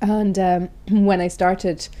 And when I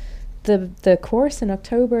started the course in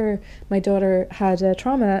October, my daughter had a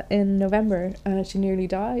trauma in November. She nearly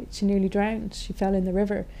died. She nearly drowned. She fell in the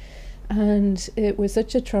river. And it was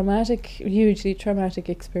such a hugely traumatic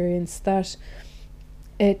experience that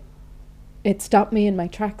it stopped me in my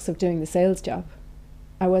tracks of doing the sales job.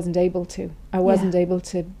 I wasn't able to. I wasn't able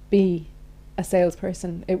to be a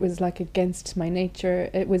salesperson. It was like against my nature.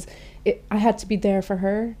 I had to be there for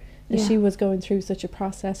her, and she was going through such a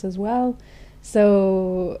process as well.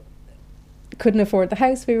 So couldn't afford the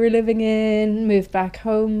house we were living in, moved back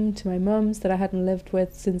home to my mum's that I hadn't lived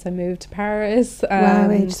with since I moved to Paris.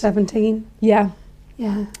 Wow, age 17. Yeah.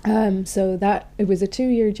 Yeah. So that it was a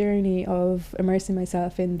 2-year journey of immersing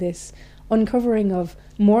myself in this uncovering of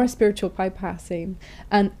more spiritual bypassing.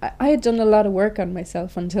 And I had done a lot of work on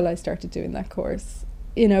myself until I started doing that course,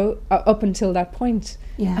 you know, up until that point.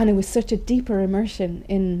 Yeah. And it was such a deeper immersion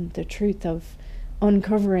in the truth of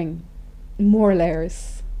uncovering more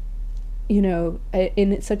layers, you know,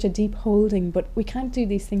 in such a deep holding. But we can't do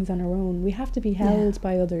these things on our own. We have to be held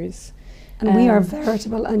by others. And we are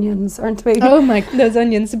veritable onions, aren't we? Oh my, those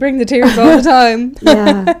onions bring the tears all the time.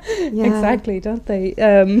 Yeah. Exactly, don't they?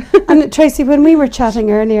 And Tracy, when we were chatting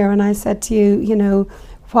earlier, and I said to you, you know,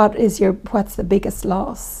 what's the biggest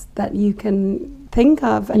loss that you can think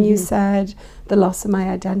of? And you said the loss of my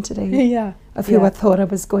identity. Yeah. Of who I thought I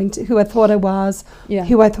was going to, who I thought I was,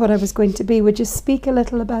 who I thought I was going to be. Would you speak a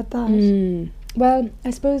little about that? Well, I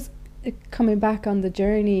suppose coming back on the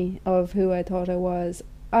journey of who I thought I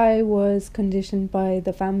was conditioned by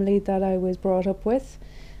the family that I was brought up with,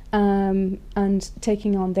 and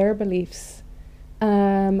taking on their beliefs.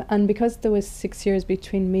 And because there was 6 years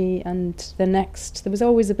between me and the next, there was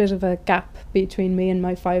always a bit of a gap between me and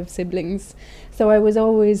my 5 siblings. So I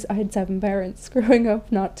had 7 parents growing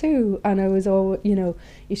up, not 2. And I was always, you know,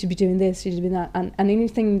 you should be doing this, you should be that. And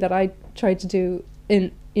anything that I tried to do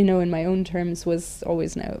in my own terms was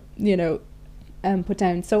always put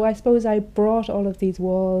down. So I suppose I brought all of these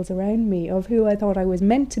walls around me of who I thought I was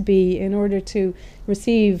meant to be in order to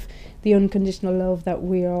receive the unconditional love that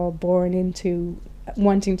we are all born into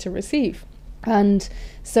wanting to receive. And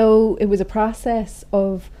so it was a process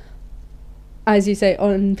of, as you say,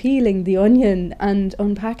 unpeeling the onion and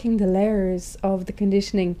unpacking the layers of the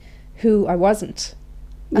conditioning who I wasn't.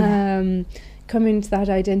 Coming to that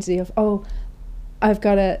identity of, I've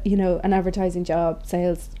got an advertising job,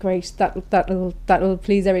 sales, great. That'll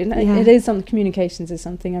please everyone. It is something. Communications is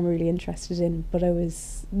something I'm really interested in. But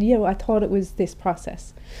I thought it was this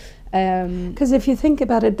process. Because if you think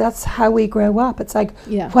about it, that's how we grow up. It's like,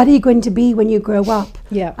 what are you going to be when you grow up?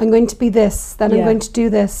 Yeah, I'm going to be this. Then I'm going to do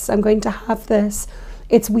this. I'm going to have this.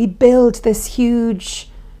 We build this huge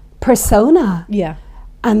persona. Yeah,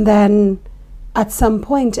 and then at some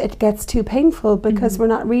point it gets too painful because we're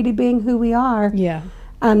not really being who we are. Yeah.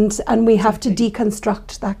 And we have to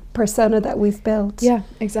deconstruct that persona that we've built. Yeah,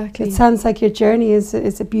 exactly. It sounds like your journey is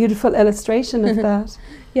a beautiful illustration of that.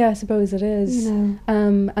 Yeah, I suppose it is. You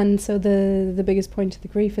know. And so the biggest point of the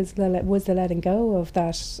grief is was the letting go of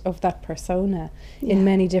that persona in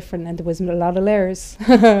many different, and there was a lot of layers,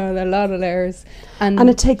 a lot of layers. And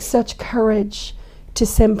it takes such courage to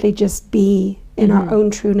simply just be in our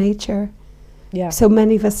own true nature. Yeah. So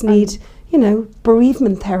many of us need, you know,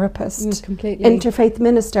 bereavement therapist, completely. interfaith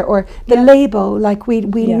minister, or the label. Like we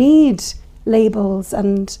need labels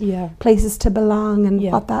and places to belong and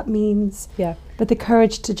what that means. Yeah. But the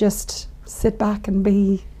courage to just sit back and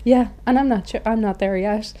be. Yeah, and I'm not sure. I'm not there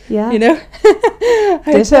yet. Yeah. You know.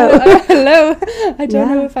 Hello. I don't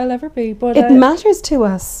know if I'll ever be, but it matters to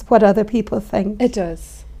us what other people think. It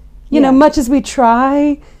does. You know, much as we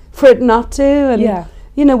try for it not to, and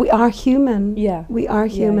you know, we are human. Yeah. We are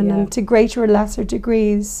human, and to greater or lesser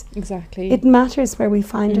degrees. Exactly. It matters where we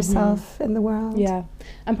find ourselves in the world. Yeah.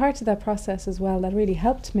 And part of that process as well that really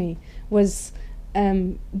helped me was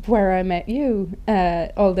where I met you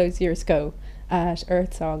all those years ago at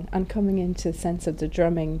Earth Song, and coming into the sense of the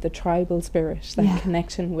drumming, the tribal spirit, that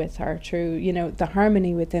connection with our true, you know, the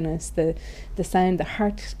harmony within us, the sound, the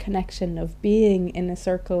heart connection of being in a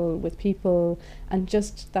circle with people, and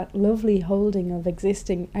just that lovely holding of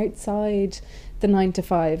existing outside the 9 to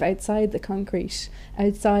 5, outside the concrete,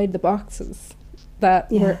 outside the boxes, that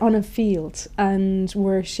we're on a field and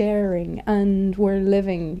we're sharing and we're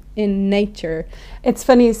living in nature. It's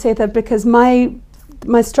funny you say that, because my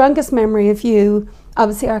strongest memory of you,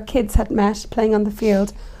 obviously our kids had met playing on the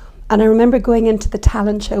field, and I remember going into the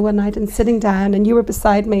talent show one night and sitting down, and you were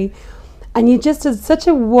beside me, and you just had such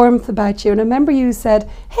a warmth about you. And I remember you said,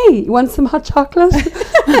 "Hey, you want some hot chocolate?"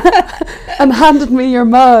 and handed me your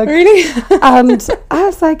mug. Really? And I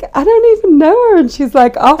was like, I don't even know her, and she's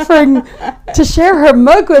like offering to share her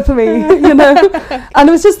mug with me, you know. And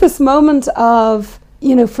it was just this moment of,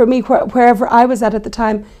 you know, for me, wherever I was at the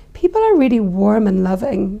time, people are really warm and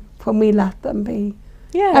loving when we let them be.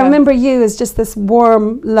 Yeah. I remember you as just this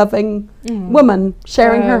warm, loving woman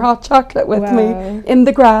sharing her hot chocolate with me in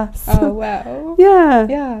the grass. Oh wow. Yeah.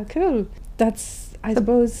 Yeah, cool. That's, I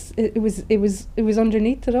suppose it was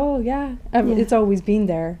underneath it all, It's always been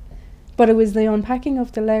there. But it was the unpacking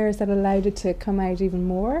of the layers that allowed it to come out even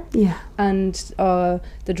more. Yeah. And the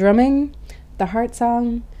drumming, the heart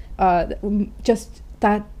song, just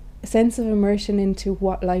that sense of immersion into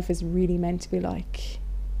what life is really meant to be like,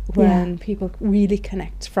 when people really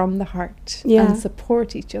connect from the heart and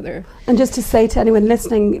support each other. And just to say to anyone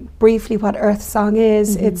listening briefly what Earth Song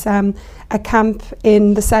is, it's a camp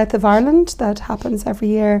in the south of Ireland that happens every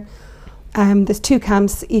year. There's 2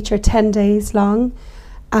 camps, each are 10 days long,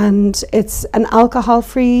 and it's an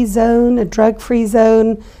alcohol-free zone, a drug-free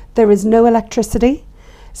zone. There is no electricity,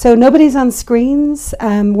 so nobody's on screens.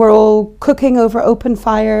 We're all cooking over open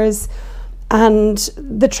fires. And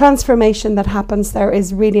the transformation that happens there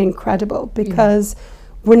is really incredible, because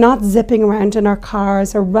we're not zipping around in our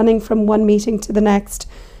cars or running from one meeting to the next.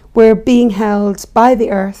 We're being held by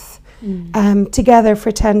the earth together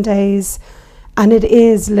for 10 days. And it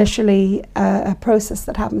is literally a process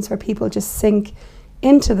that happens where people just sink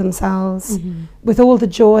into themselves with all the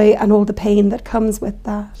joy and all the pain that comes with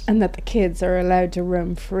that. And that the kids are allowed to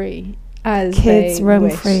roam free as kids they roam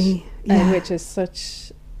wish, free, which is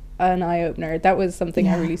such an eye-opener. That was something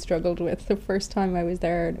I really struggled with the first time I was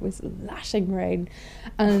there, and it was lashing rain,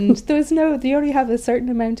 and there was you only have a certain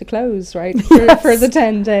amount of clothes, right, for the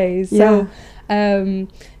 10 days. So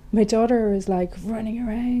my daughter was like running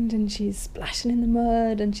around, and she's splashing in the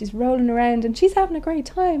mud, and she's rolling around, and she's having a great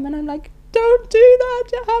time, and I'm like, don't do that,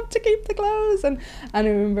 you have to keep the clothes. And I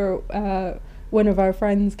remember one of our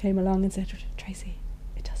friends came along and said, Tracy,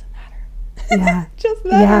 just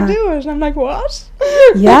let her do it. And I'm like, what?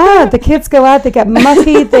 The kids go out, they get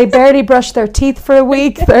muddy, they barely brush their teeth for a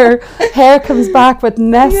week, their hair comes back with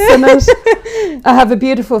nests in it. I have a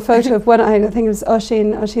beautiful photo of one, I think it was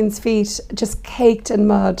Oisín's feet just caked in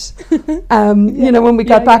mud. You know, when we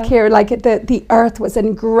got back here, like the earth was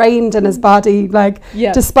ingrained in his body, like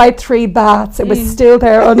despite 3 baths, it was still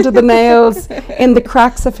there under the nails, in the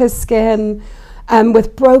cracks of his skin,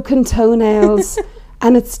 with broken toenails.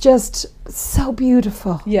 And it's just so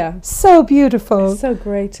beautiful. Yeah. So beautiful. It's so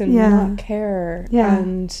great to Yeah. not care Yeah.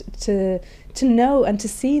 and to know and to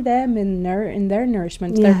see them in their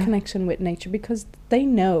nourishment, their Yeah. connection with nature, because they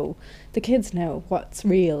know, the kids know what's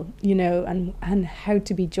real, you know, and how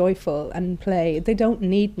to be joyful and play. They don't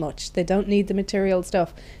need much. They don't need the material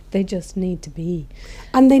stuff. They just need to be.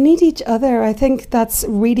 And they need each other. I think that's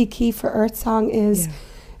really key for Earth Song is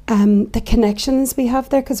the connections we have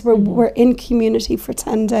there, because we're in community for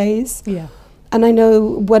 10 days. Yeah. And I know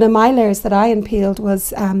one of my layers that I unpeeled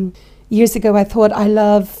was years ago I thought I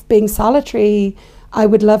love being solitary. I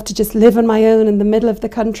would love to just live on my own in the middle of the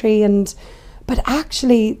country. But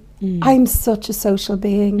actually, I'm such a social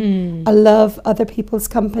being. I love other people's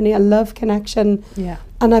company. I love connection. Yeah.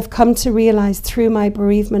 And I've come to realise through my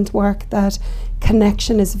bereavement work that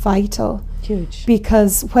connection is vital. Huge.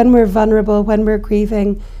 Because when we're vulnerable, when we're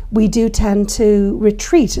grieving, we do tend to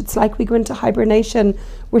retreat. It's like we go into hibernation.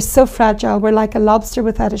 We're so fragile. We're like a lobster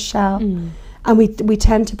without a shell. And we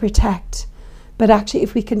tend to protect. But actually,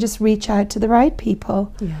 if we can just reach out to the right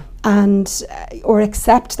people and or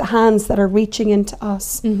accept the hands that are reaching into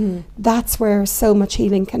us, that's where so much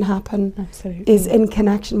healing can happen. Absolutely. Is in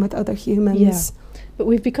connection with other humans. Yeah. But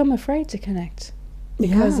we've become afraid to connect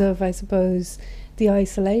because of, I suppose, the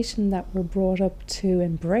isolation that we're brought up to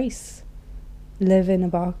embrace. Live in a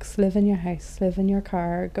box, live in your house, live in your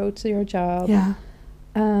car, go to your job. Yeah.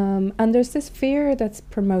 And there's this fear that's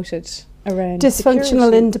promoted around Dysfunctional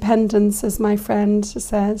security. independence, as my friend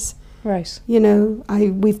says. Right. You know,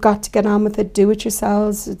 we've got to get on with it, do it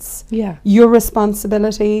yourselves. It's Yeah. your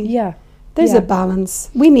responsibility. Yeah. There's Yeah. a balance.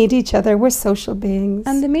 We need each other. We're social beings.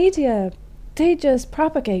 And the media, they just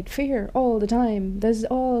propagate fear all the time. There's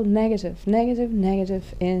all negative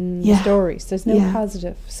in Yeah. stories. There's no Yeah.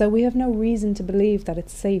 positive. So we have no reason to believe that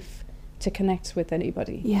it's safe to connect with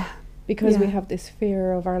anybody. yeah. Because we Yeah. have this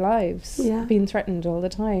fear of our lives Yeah. being threatened all the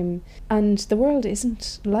time. And the world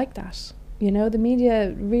isn't like that. You know, the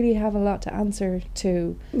media really have a lot to answer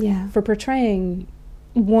to Yeah. for portraying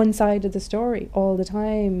one side of the story all the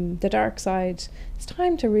time, the dark side. It's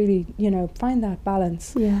time to really, you know, find that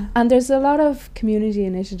balance. Yeah. And there's a lot of community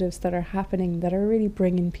initiatives that are happening that are really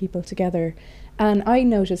bringing people together. And I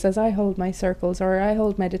notice as I hold my circles or I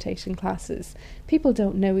hold meditation classes, people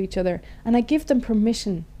don't know each other. And I give them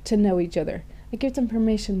permission to know each other. I give them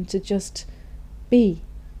permission to just be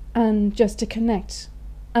and just to connect.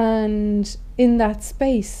 And in that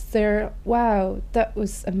space, they're, wow, that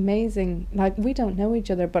was amazing. Like, we don't know each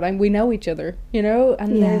other, but we know each other, you know?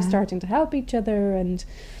 And Yeah. they're starting to help each other. And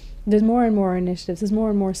there's more and more initiatives. There's more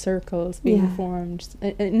and more circles being Yeah. formed.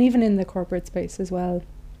 And even in the corporate space as well.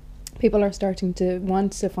 People are starting to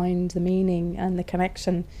want to find the meaning and the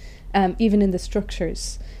connection, even in the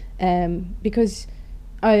structures. Because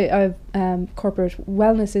corporate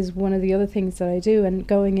wellness is one of the other things that I do, and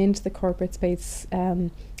going into the corporate space,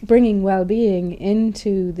 bringing well-being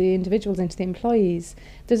into the individuals, into the employees.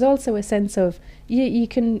 There's also a sense of you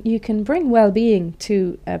can bring well-being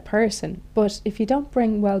to a person, but if you don't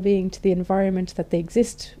bring well-being to the environment that they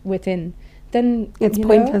exist within, then It's you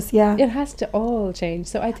pointless, know, yeah. it has to all change.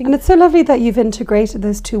 So I think, And it's so lovely that you've integrated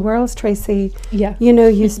those two worlds, Tracy. yeah, You know,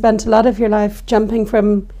 you spent a lot of your life jumping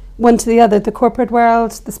from one to the other, the corporate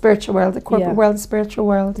world, the spiritual world, the corporate Yeah. world, the spiritual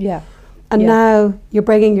world. yeah, And Yeah. now you're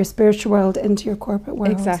bringing your spiritual world into your corporate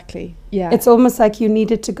world. exactly, yeah, It's almost like you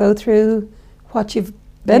needed to go through what you've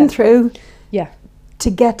been Yeah. through yeah. to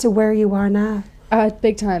get to where you are now.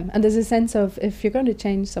 Big time. And there's a sense of, if you're going to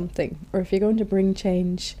change something, or if you're going to bring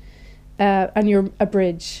change, and you're a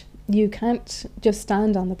bridge, you can't just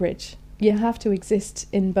stand on the bridge. You have to exist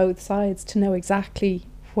in both sides to know exactly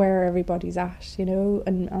where everybody's at, you know,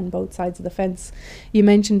 and on both sides of the fence. You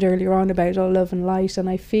mentioned earlier on about all love and light, and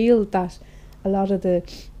I feel that a lot of the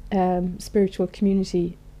spiritual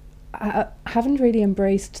community haven't really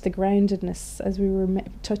embraced the groundedness, as we were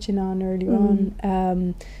touching on earlier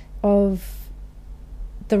on, of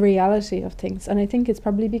the reality of things. And I think it's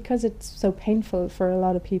probably because it's so painful for a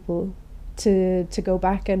lot of people to go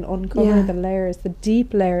back and uncover Yeah. the layers, the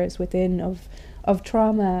deep layers within of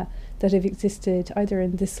trauma that have existed either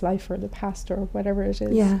in this life or the past or whatever it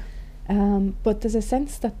is. Yeah. But there's a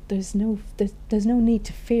sense that there's no need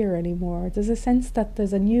to fear anymore. There's a sense that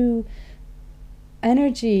there's a new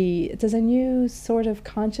energy, there's a new sort of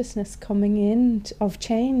consciousness coming in of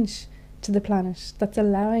change to the planet that's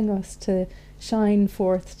allowing us to shine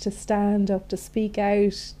forth, to stand up, to speak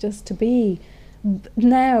out, just to be.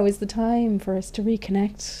 Now is the time for us to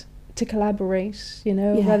reconnect, to collaborate, you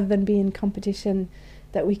know, Yeah. rather than be in competition,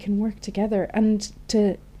 that we can work together and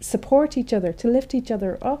to support each other, to lift each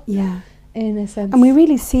other up, Yeah. in a sense. And we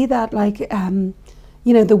really see that, like,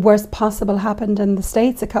 you know, the worst possible happened in the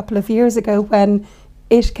States a couple of years ago when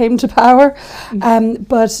it came to power.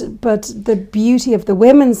 But the beauty of the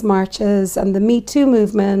women's marches and the Me Too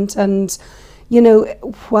movement, and, you know,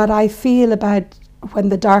 what I feel about when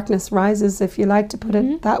the darkness rises, if you like to put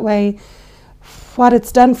it that way, what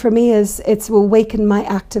it's done for me is it's awakened my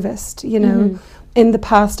activist, you know. In the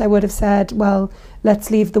past I would have said, well,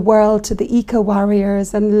 let's leave the world to the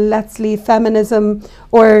eco-warriors and let's leave feminism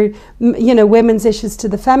or, you know, women's issues to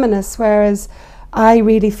the feminists, whereas I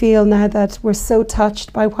really feel now that we're so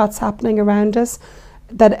touched by what's happening around us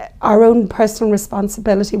that our own personal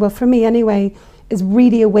responsibility, well, for me anyway, is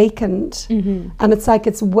really awakened. And it's like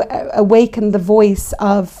it's awakened the voice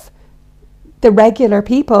of the regular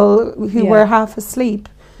people who were half asleep.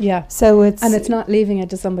 So it's not leaving it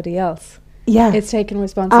to somebody else. It's taking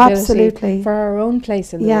responsibility absolutely for our own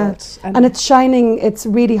place in the world. And it's shining, it's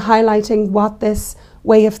really highlighting what this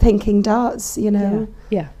way of thinking does, you know.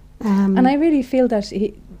 And I really feel that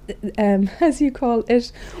he, as you call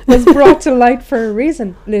it, was brought to light for a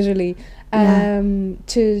reason, literally,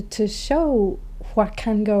 to show what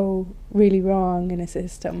can go really wrong in a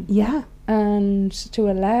system. And to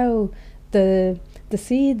allow the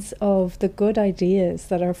seeds of the good ideas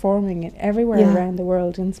that are forming everywhere around the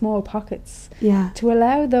world in small pockets, to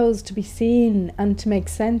allow those to be seen and to make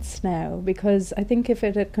sense now, because I think if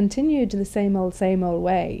it had continued the same old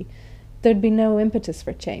way, there'd be no impetus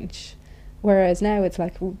for change. Whereas now it's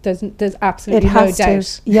like there's absolutely no doubt. It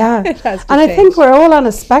has to and change. I think we're all on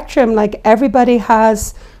a spectrum, like everybody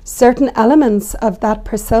has certain elements of that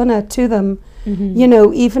persona to them. You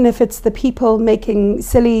know, even if it's the people making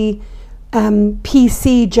silly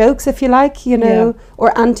PC jokes, if you like, you know,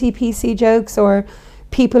 or anti-PC jokes, or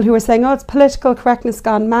people who are saying, oh, it's political correctness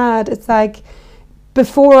gone mad. It's like,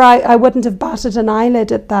 before I wouldn't have batted an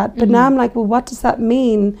eyelid at that, but now I'm like, well, what does that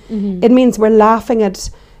mean? It means we're laughing at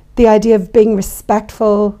the idea of being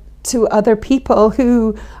respectful to other people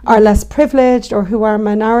who are less privileged or who are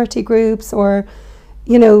minority groups, or,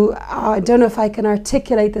 you know, I don't know if I can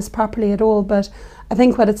articulate this properly at all, but I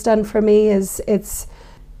think what it's done for me is it's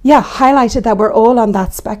highlighted that we're all on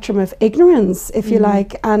that spectrum of ignorance, if you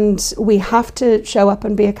like, and we have to show up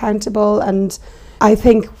and be accountable. And I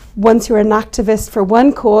think once you're an activist for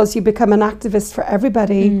one cause, you become an activist for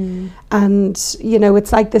everybody. And, you know,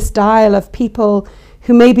 it's like this dial of people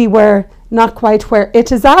who maybe were not quite where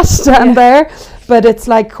it is at down there, but it's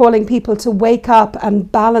like calling people to wake up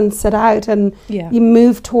and balance it out, and you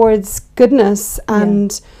move towards goodness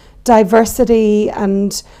and diversity,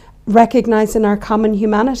 and recognizing our common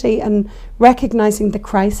humanity, and recognizing the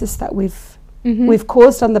crisis that we've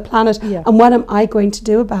caused on the planet, and what am I going to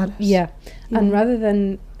do about it? And rather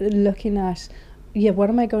than looking at what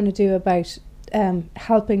am I going to do about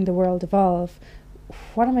helping the world evolve,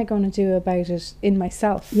 what am I going to do about it in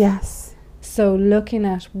myself? So looking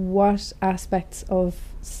at what aspects of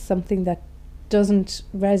something that doesn't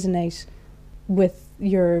resonate with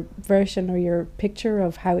your version or your picture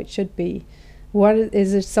of how it should be, what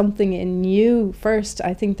is it, something in you first?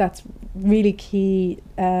 I think that's really key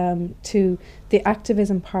to the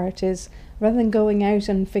activism part, is rather than going out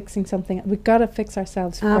and fixing something, we've got to fix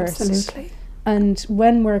ourselves first. Absolutely. And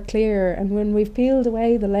when we're clear and when we've peeled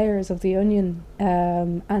away the layers of the onion,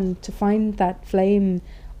 and to find that flame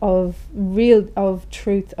of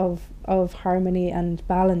truth, of harmony and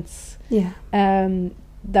balance,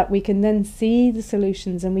 that we can then see the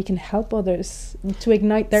solutions and we can help others to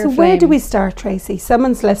ignite their flame. So where do we start, Tracy?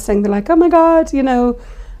 Someone's listening, they're like, oh my God, you know,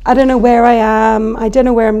 I don't know where I am, I don't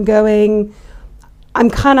know where I'm going,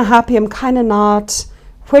 I'm kind of happy, I'm kind of not.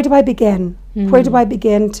 Where do I begin? Where do I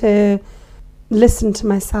begin to listen to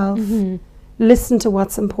myself, listen to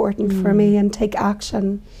what's important for me, and take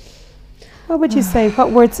action? What would you say?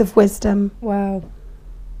 What words of wisdom? Wow.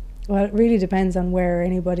 Well, it really depends on where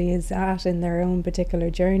anybody is at in their own particular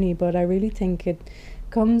journey, but I really think it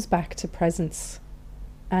comes back to presence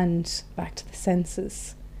and back to the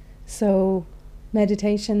senses. So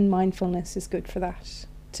meditation, mindfulness is good for that,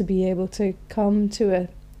 to be able to come to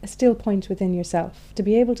a still point within yourself, to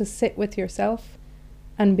be able to sit with yourself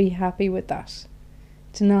and be happy with that,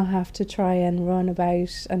 to not have to try and run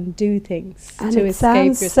about and do things and to it escape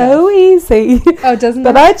sounds yourself. so easy. Oh, doesn't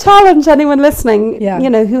But it? I challenge anyone listening, you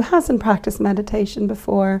know, who hasn't practiced meditation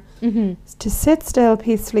before, to sit still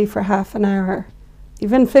peacefully for half an hour,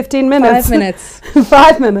 even 15 minutes. 5 minutes.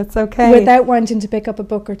 5 minutes, okay. Without wanting to pick up a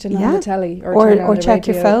book or turn on the telly or turn on or the check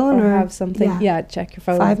your radio phone or or have something. Check your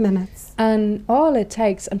phone. 5 minutes. And all it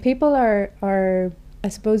takes, and people are I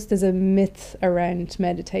suppose there's a myth around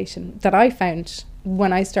meditation that I found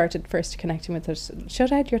when I started first connecting with it.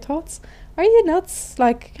 Shut out your thoughts. are you nuts?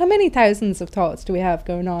 Like, how many thousands of thoughts do we have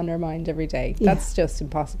going on in our mind every day? Yeah. That's just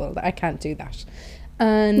impossible. I can't do that.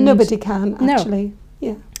 And Nobody can, No. actually.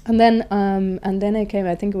 Yeah. And then it came,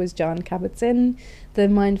 I think it was John Kabat-Zinn, the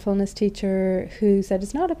mindfulness teacher, who said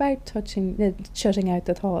it's not about shutting out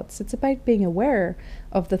the thoughts. It's about being aware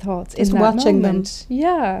of the thoughts Just in that watching them. moment.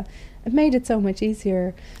 Yeah, it made it so much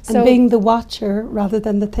easier. And So being the watcher rather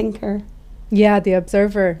than the thinker. yeah, the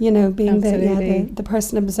observer. You know, being Absolutely. the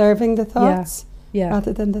person observing the thoughts Yeah,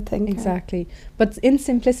 rather than the thinker. exactly. But in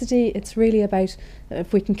simplicity, it's really about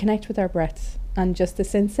if we can connect with our breath and just the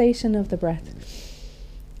sensation of the breath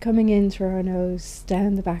coming in through our nose,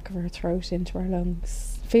 down the back of our throat, into our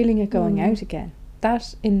lungs, feeling it going out again.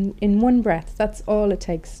 That in one breath, that's all it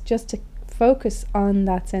takes, just to focus on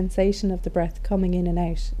that sensation of the breath coming in and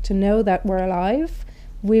out, to know that we're alive.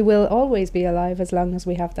 We will always be alive as long as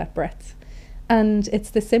we have that breath. And it's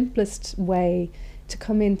the simplest way to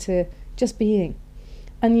come into just being.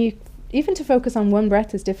 And you even to focus on one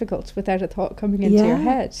breath is difficult without a thought coming into your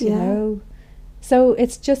head, you know. So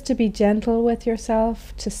it's just to be gentle with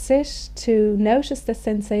yourself, to sit, to notice the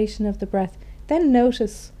sensation of the breath, then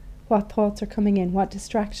notice what thoughts are coming in, what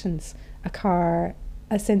distractions, a car,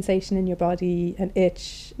 a sensation in your body, an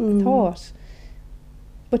itch, a thought.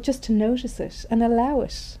 But just to notice it and allow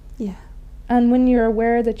it. Yeah. And when you're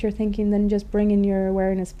aware that you're thinking, then just bringing your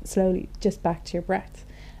awareness slowly just back to your breath.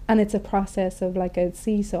 And it's a process of like a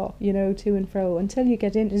seesaw, you know, to and fro until you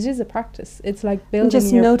get in. It is a practice. It's like building And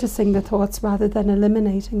just noticing the thoughts rather than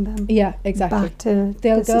eliminating them. Yeah, exactly. Back to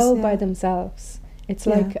They'll go by themselves. It's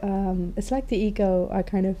Yeah. like the ego. I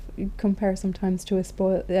kind of compare sometimes to a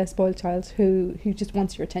spoiled child who just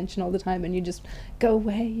wants your attention all the time, and you just go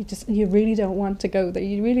away. You really don't want to go there.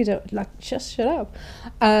 You really don't, like, just shut up.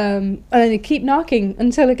 And then you keep knocking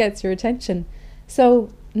until it gets your attention. So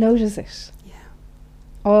notice it.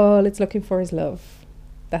 All it's looking for is love.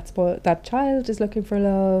 That child is looking for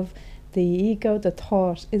love. The ego, the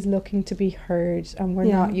thought, is looking to be heard, and we're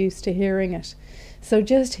not used to hearing it. So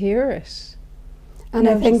just hear it. And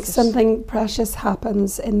I think Notice it. something precious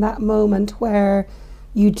happens in that moment where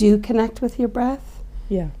you do connect with your breath,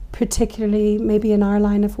 Yeah. particularly maybe in our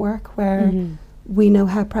line of work where we know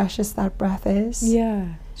how precious that breath is. Yeah,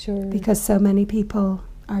 sure. Because so many people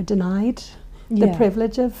are denied the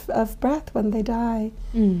privilege of breath when they die.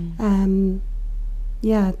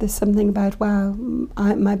 There's something about, wow,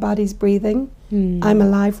 my body's breathing. I'm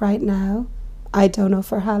alive right now. I don't know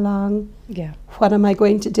for how long. Yeah. What am I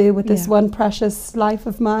going to do with this one precious life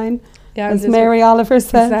of mine? Yeah, as Mary Oliver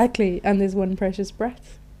says. Exactly. And there's one precious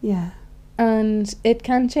breath. Yeah. And it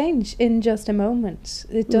can change in just a moment.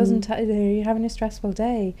 It doesn't, you're having a stressful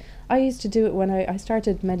day. I used to do it when I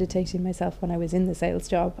started meditating myself when I was in the sales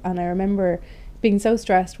job. And I remember being so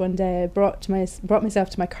stressed one day, I brought myself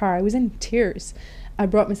to my car. I was in tears. I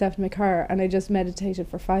brought myself to my car and I just meditated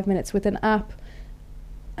for 5 minutes with an app,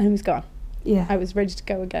 and it was gone. Yeah. I was ready to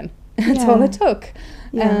go again. That's all it took.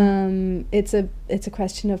 Yeah. It's a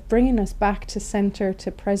question of bringing us back to center, to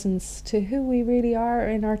presence, to who we really are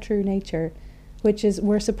in our true nature, which is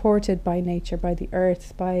we're supported by nature, by the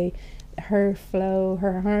earth, by her flow,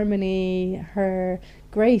 her harmony, her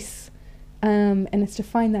grace, and it's to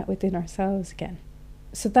find that within ourselves again.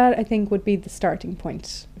 So that, I think, would be the starting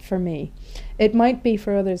point for me. It might be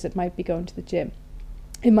for others, it might be going to the gym,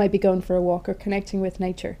 it might be going for a walk or connecting with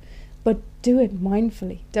nature. But do it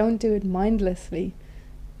mindfully. Don't do it mindlessly.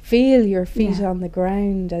 Feel your feet on the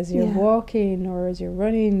ground as you're walking or as you're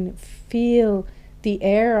running. Feel the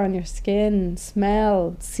air on your skin.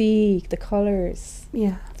 Smell, see the colours.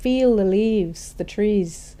 Yeah. Feel the leaves, the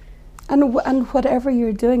trees. And whatever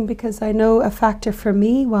you're doing, because I know a factor for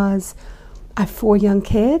me was I have 4 young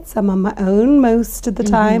kids. I'm on my own most of the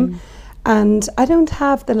time. And I don't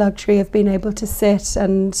have the luxury of being able to sit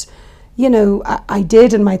and... You know, I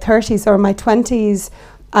did in my 30s or my 20s.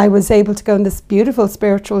 I was able to go on this beautiful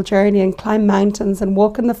spiritual journey and climb mountains and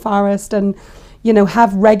walk in the forest and, you know,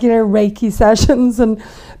 have regular Reiki sessions.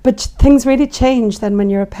 But things really change then when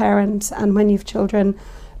you're a parent and when you've children.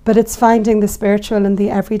 But it's finding the spiritual in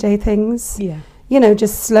the everyday things. Yeah. You know,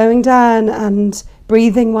 just slowing down and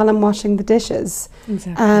breathing while I'm washing the dishes.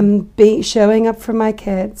 Exactly. Showing up for my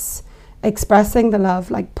kids, expressing the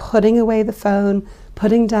love, like putting away the phone,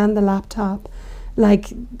 putting down the laptop,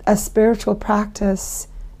 like a spiritual practice,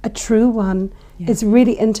 a true one, is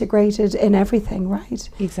really integrated in everything, right?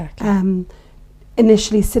 Exactly.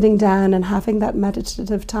 Initially sitting down and having that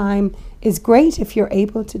meditative time is great if you're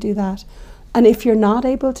able to do that. And if you're not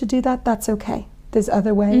able to do that, that's okay. There's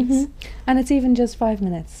other ways. And it's even just 5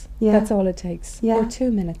 minutes. Yeah. That's all it takes. Yeah. Or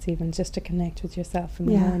 2 minutes even, just to connect with yourself in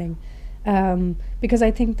the morning. Because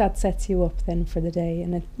I think that sets you up then for the day,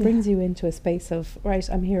 and it brings you into a space of, right,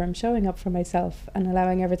 I'm here, I'm showing up for myself and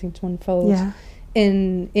allowing everything to unfold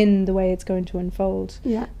in the way it's going to unfold.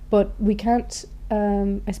 Yeah. But we can't,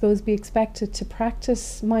 I suppose, be expected to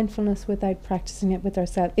practice mindfulness without practicing it with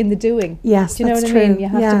ourselves in the doing. Yes, do you know that's what I mean? true. You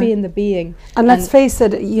have to be in the being. And let's face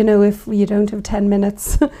it, you know, if you don't have 10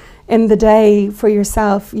 minutes in the day for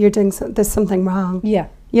yourself, you're doing there's something wrong. Yeah.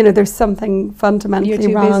 You know, there's something fundamentally You're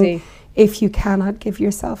too wrong busy. if you cannot give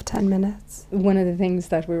yourself 10 minutes. One of the things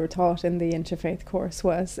that we were taught in the Interfaith course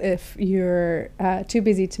was if you're too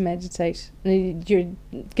busy to meditate, you're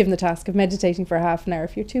given the task of meditating for half an hour.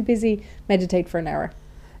 If you're too busy, meditate for an hour.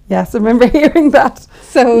 Yes, I remember hearing that.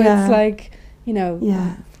 So it's like, you know,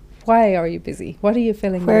 Yeah. why are you busy? What are you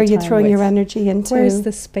filling Where are your you time throwing with? your energy into? Where's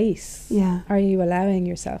the space? Yeah. Are you allowing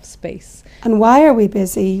yourself space? And why are we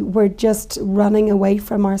busy? We're just running away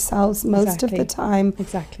from ourselves most of the Exactly. time.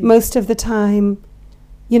 Exactly. Most of the time,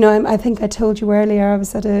 you know, I think I told you earlier, I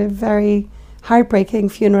was at a very heartbreaking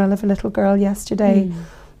funeral of a little girl yesterday.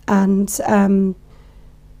 And,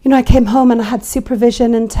 you know, I came home and I had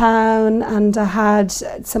supervision in town, and I had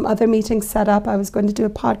some other meetings set up. I was going to do a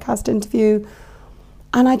podcast interview.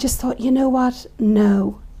 And I just thought, you know what?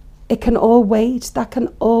 No, it can all wait. That can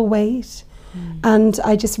all wait. And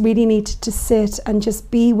I just really needed to sit and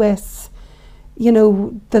just be with, you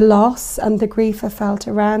know, the loss and the grief I felt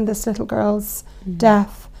around this little girl's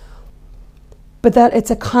death. But that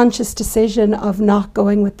it's a conscious decision of not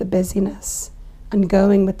going with the busyness and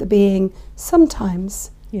going with the being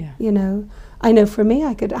sometimes. Yeah. You know, I know for me,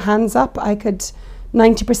 I could, hands up,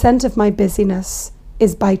 90% of my busyness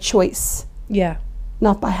is by choice, Yeah.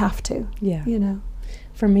 not by have to, Yeah. you know.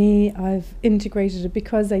 For me, I've integrated it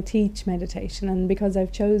because I teach meditation, and because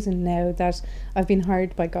I've chosen now that I've been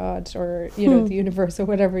hired by God, or, you know, the universe, or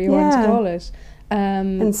whatever you want to call it.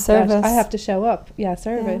 And service. That I have to show up. Yeah,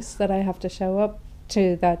 service. That I have to show up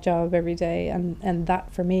to that job every day. And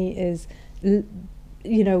that for me is,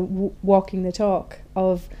 you know, walking the talk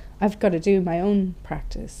of, I've got to do my own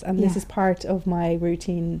practice. And this is part of my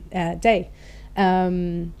routine day.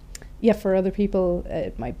 For other people,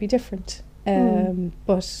 it might be different.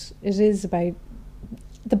 But it is about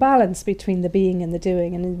the balance between the being and the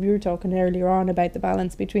doing. And we were talking earlier on about the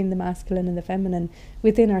balance between the masculine and the feminine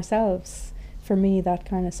within ourselves. For me, that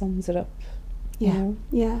kind of sums it up. Yeah, you know?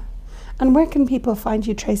 yeah. And where can people find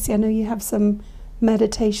you, Tracy? I know you have some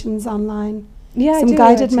meditations online. Yeah, some I do,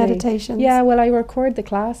 guided actually. meditations. Yeah, well, I record the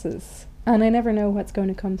classes, and I never know what's going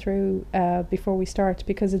to come through before we start,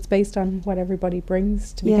 because it's based on what everybody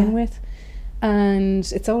brings to begin with. And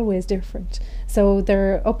it's always different. So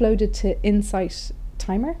they're uploaded to Insight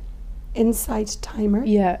Timer. Insight Timer.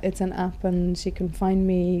 Yeah, it's an app, and you can find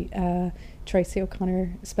me, Tracy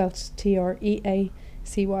O'Connor, spelt TREACY.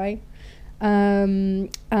 And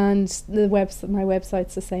my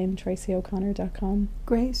website's the same, tracyo'connor.com.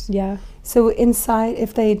 Great. Yeah. So Insight,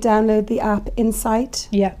 if they download the app Insight.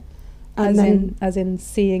 Yeah. And As in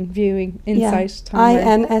seeing, viewing, Insight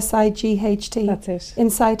Timer. INSIGHT. That's it.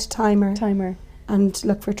 Insight Timer. Timer. And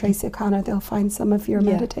look for Tracy O'Connor. They'll find some of your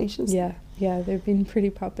meditations. Yeah, they've been pretty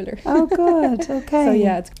popular. Oh, good. Okay. So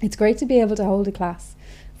yeah, it's great to be able to hold a class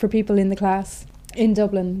for people in the class in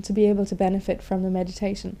Dublin, to be able to benefit from the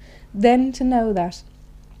meditation. Then to know that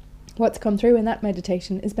what's come through in that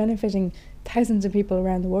meditation is benefiting thousands of people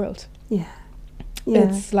around the world. Yeah. Yeah.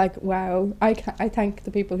 It's like, wow, I thank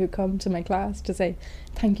the people who come to my class to say,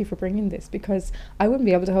 thank you for bringing this, because I wouldn't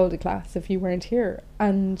be able to hold a class if you weren't here.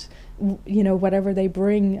 And, you know, whatever they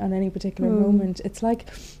bring on any particular moment, it's like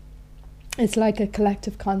a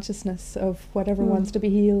collective consciousness of whatever wants to be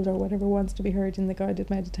healed or whatever wants to be heard in the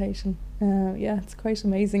guided meditation. It's quite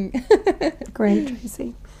amazing. Great,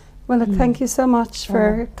 Tracy. Well, thank you so much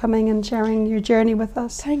for coming and sharing your journey with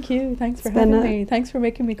us. Thank you. Thanks for It's been having me. Thanks for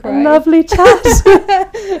making me cry. A lovely chat. It's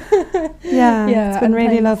been really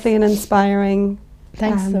thanks. lovely and inspiring.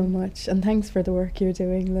 Thanks so much, and thanks for the work you're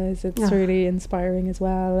doing, Liz. It's really inspiring as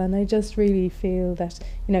well, and I just really feel that,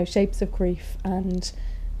 you know, Shapes of Grief, and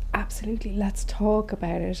absolutely, let's talk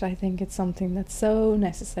about it. I think it's something that's so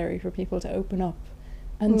necessary for people to open up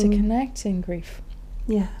and to connect in grief.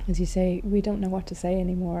 Yeah. As you say, we don't know what to say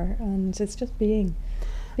anymore, and it's just being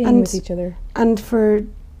And- with each other. And for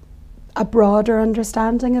a broader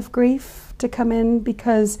understanding of grief to come in,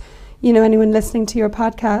 because, you know, anyone listening to your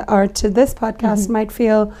podcast or to this podcast might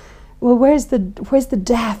feel, well, where's the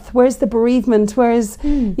death? Where's the bereavement?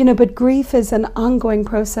 You know, but grief is an ongoing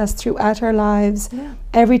process throughout our lives. Yeah.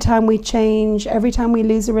 Every time we change, every time we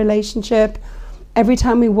lose a relationship, every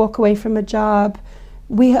time we walk away from a job,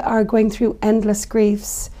 we are going through endless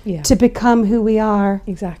griefs Yeah. to become who we are,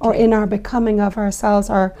 Exactly. or in our becoming of ourselves,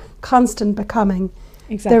 our constant becoming.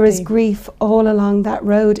 Exactly. There is grief all along that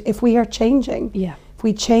road if we are changing. Yeah. If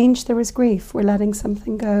we change, there is grief. We're letting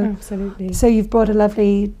something go. Absolutely. So you've brought a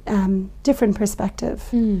lovely different perspective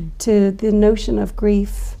to the notion of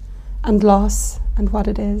grief and loss and what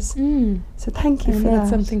it is. So thank you And for that's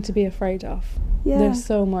that. something to be afraid of. Yeah. There's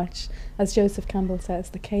so much. As Joseph Campbell says,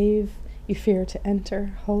 the cave you fear to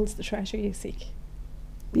enter holds the treasure you seek.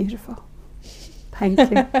 Beautiful. Thank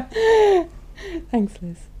you. Thanks,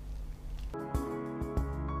 Liz.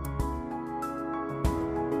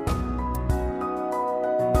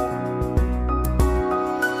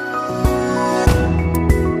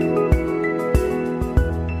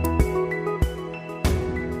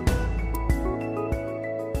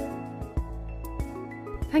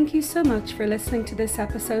 Thank you so much for listening to this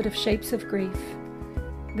episode of Shapes of Grief.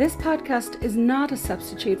 This podcast is not a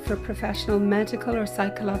substitute for professional medical or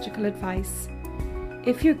psychological advice.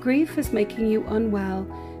 If your grief is making you unwell,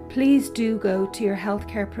 please do go to your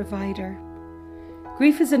healthcare provider.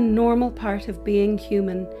 Grief is a normal part of being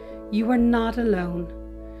human. You are not alone.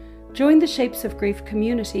 Join the Shapes of Grief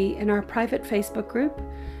community in our private Facebook group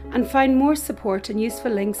and find more support and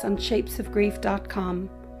useful links on shapesofgrief.com.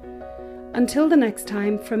 Until the next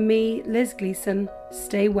time, from me, Liz Gleeson,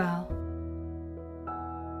 stay well.